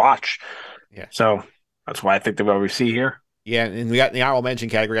fun to watch. Yeah. So that's why I think they're what we see here. Yeah, and we got in the honorable mention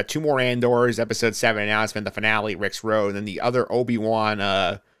category, we got 2 more Andors, episode 7 announcement, the finale, Rick's Road, and then the other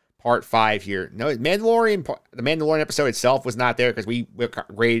Obi-Wan Part 5 here. No, the Mandalorian episode itself was not there because we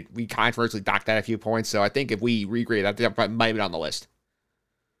controversially docked that a few points. So I think if we regrade, I think that might have been on the list.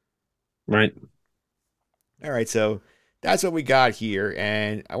 Right. All right, so that's what we got here.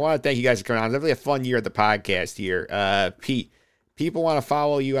 And I want to thank you guys for coming on. It's definitely a fun year at the podcast here. Pete, people want to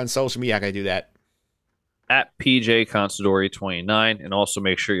follow you on social media. How can I do that? At PJ Considori 29, and also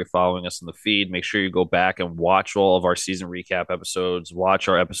make sure you're following us in the feed. Make sure you go back and watch all of our season recap episodes, watch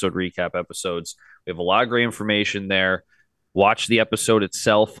our episode recap episodes. We have a lot of great information there. Watch the episode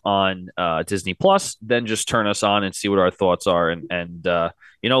itself on Disney Plus, then just turn us on and see what our thoughts are, and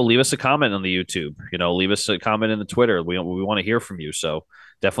leave us a comment on the YouTube. Leave us a comment in the Twitter. We want to hear from you, so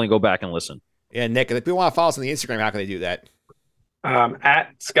definitely go back and listen. Yeah, Nick, if people want to follow us on the Instagram, how can they do that?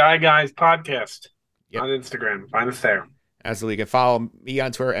 At Sky Guys Podcast. Yep. On Instagram. Find us there. Absolutely. You can follow me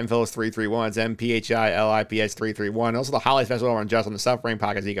on Twitter, mphillips331. It's MPHILIPS331. Also, the Holiday Special over on Just on the Suffering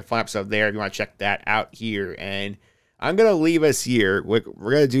podcast. You can find an episode there if you want to check that out here. And I'm going to leave us here. We're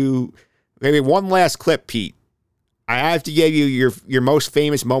going to do maybe one last clip, Pete. I have to give you your most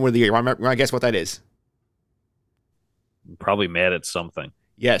famous moment of the year. You want to guess what that is? I'm probably mad at something.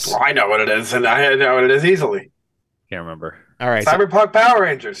 Yes. Well, I know what it is, and I know what it is easily. Can't remember. All right. Cyberpunk Power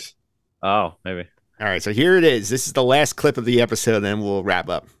Rangers. Oh, maybe. All right, so here it is. This is the last clip of the episode, and then we'll wrap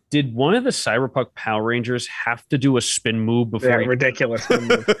up. Did one of the Cyberpunk Power Rangers have to do a spin move before? Yeah, ridiculous spin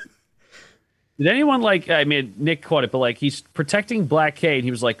move. Did anyone Nick caught it, but he's protecting Black K, and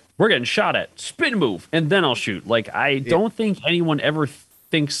he was like, "We're getting shot at. Spin move, and then I'll shoot." I don't think anyone ever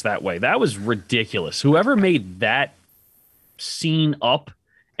thinks that way. That was ridiculous. Whoever made that scene up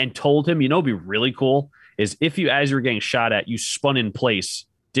and told him, it'd be really cool, is if you, as you're getting shot at, you spun in place.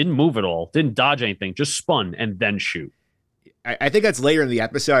 Didn't move at all. Didn't dodge anything. Just spun and then shoot. I think that's later in the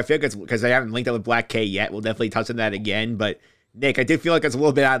episode. I feel like it's because I haven't linked up with Black K yet. We'll definitely touch on that again. But, Nick, I did feel like it's a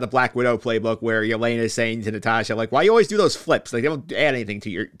little bit out of the Black Widow playbook where Yelena is saying to Natasha, why you always do those flips? They don't add anything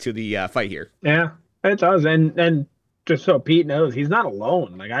to the fight here. Yeah, it does. And just so Pete knows, he's not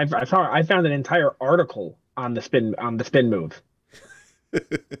alone. I found an entire article on the spin move.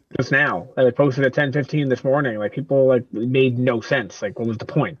 Just now, I posted at 10:15 this morning. People it made no sense. What was the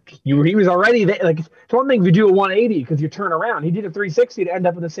point? He was already there. It's one thing if you do a 180 because you turn around. He did a 360 to end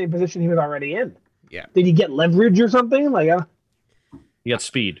up in the same position he was already in. Yeah. Did he get leverage or something? He got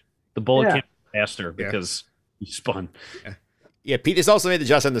speed. The bullet came faster because he spun. Yeah. Pete has also made the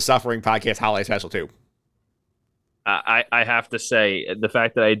Just and the Suffering podcast holiday special too. I have to say the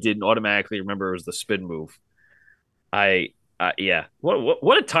fact that I didn't automatically remember it was the spin move. Yeah.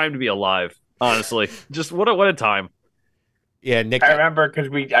 What a time to be alive, honestly. Just what a time. Yeah, Nick. I remember because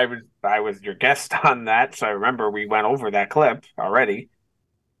I was your guest on that, so I remember we went over that clip already.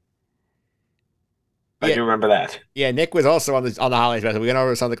 I do remember that. Yeah, Nick was also on the holiday special. We went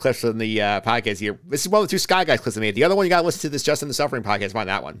over some of the clips from the podcast here. This is one of the 2 Sky Guys clips I made. The other one you got to listen to this Just in the Suffering podcast. Find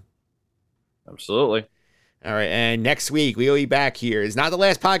that one. Absolutely. All right, and next week we will be back here. It's not the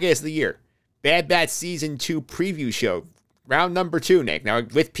last podcast of the year. Bad Batch Season 2 preview show. Round number 2, Nick. Now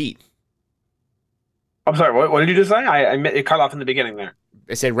with Pete. I'm sorry. What did you just say? It cut off in the beginning there.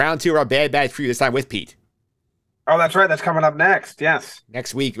 I said round 2 of our Bad Batch preview. This time with Pete. Oh, that's right. That's coming up next. Yes.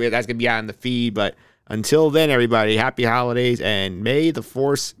 Next week. That's gonna be on the feed. But until then, everybody, happy holidays and may the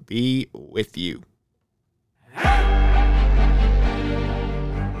Force be with you.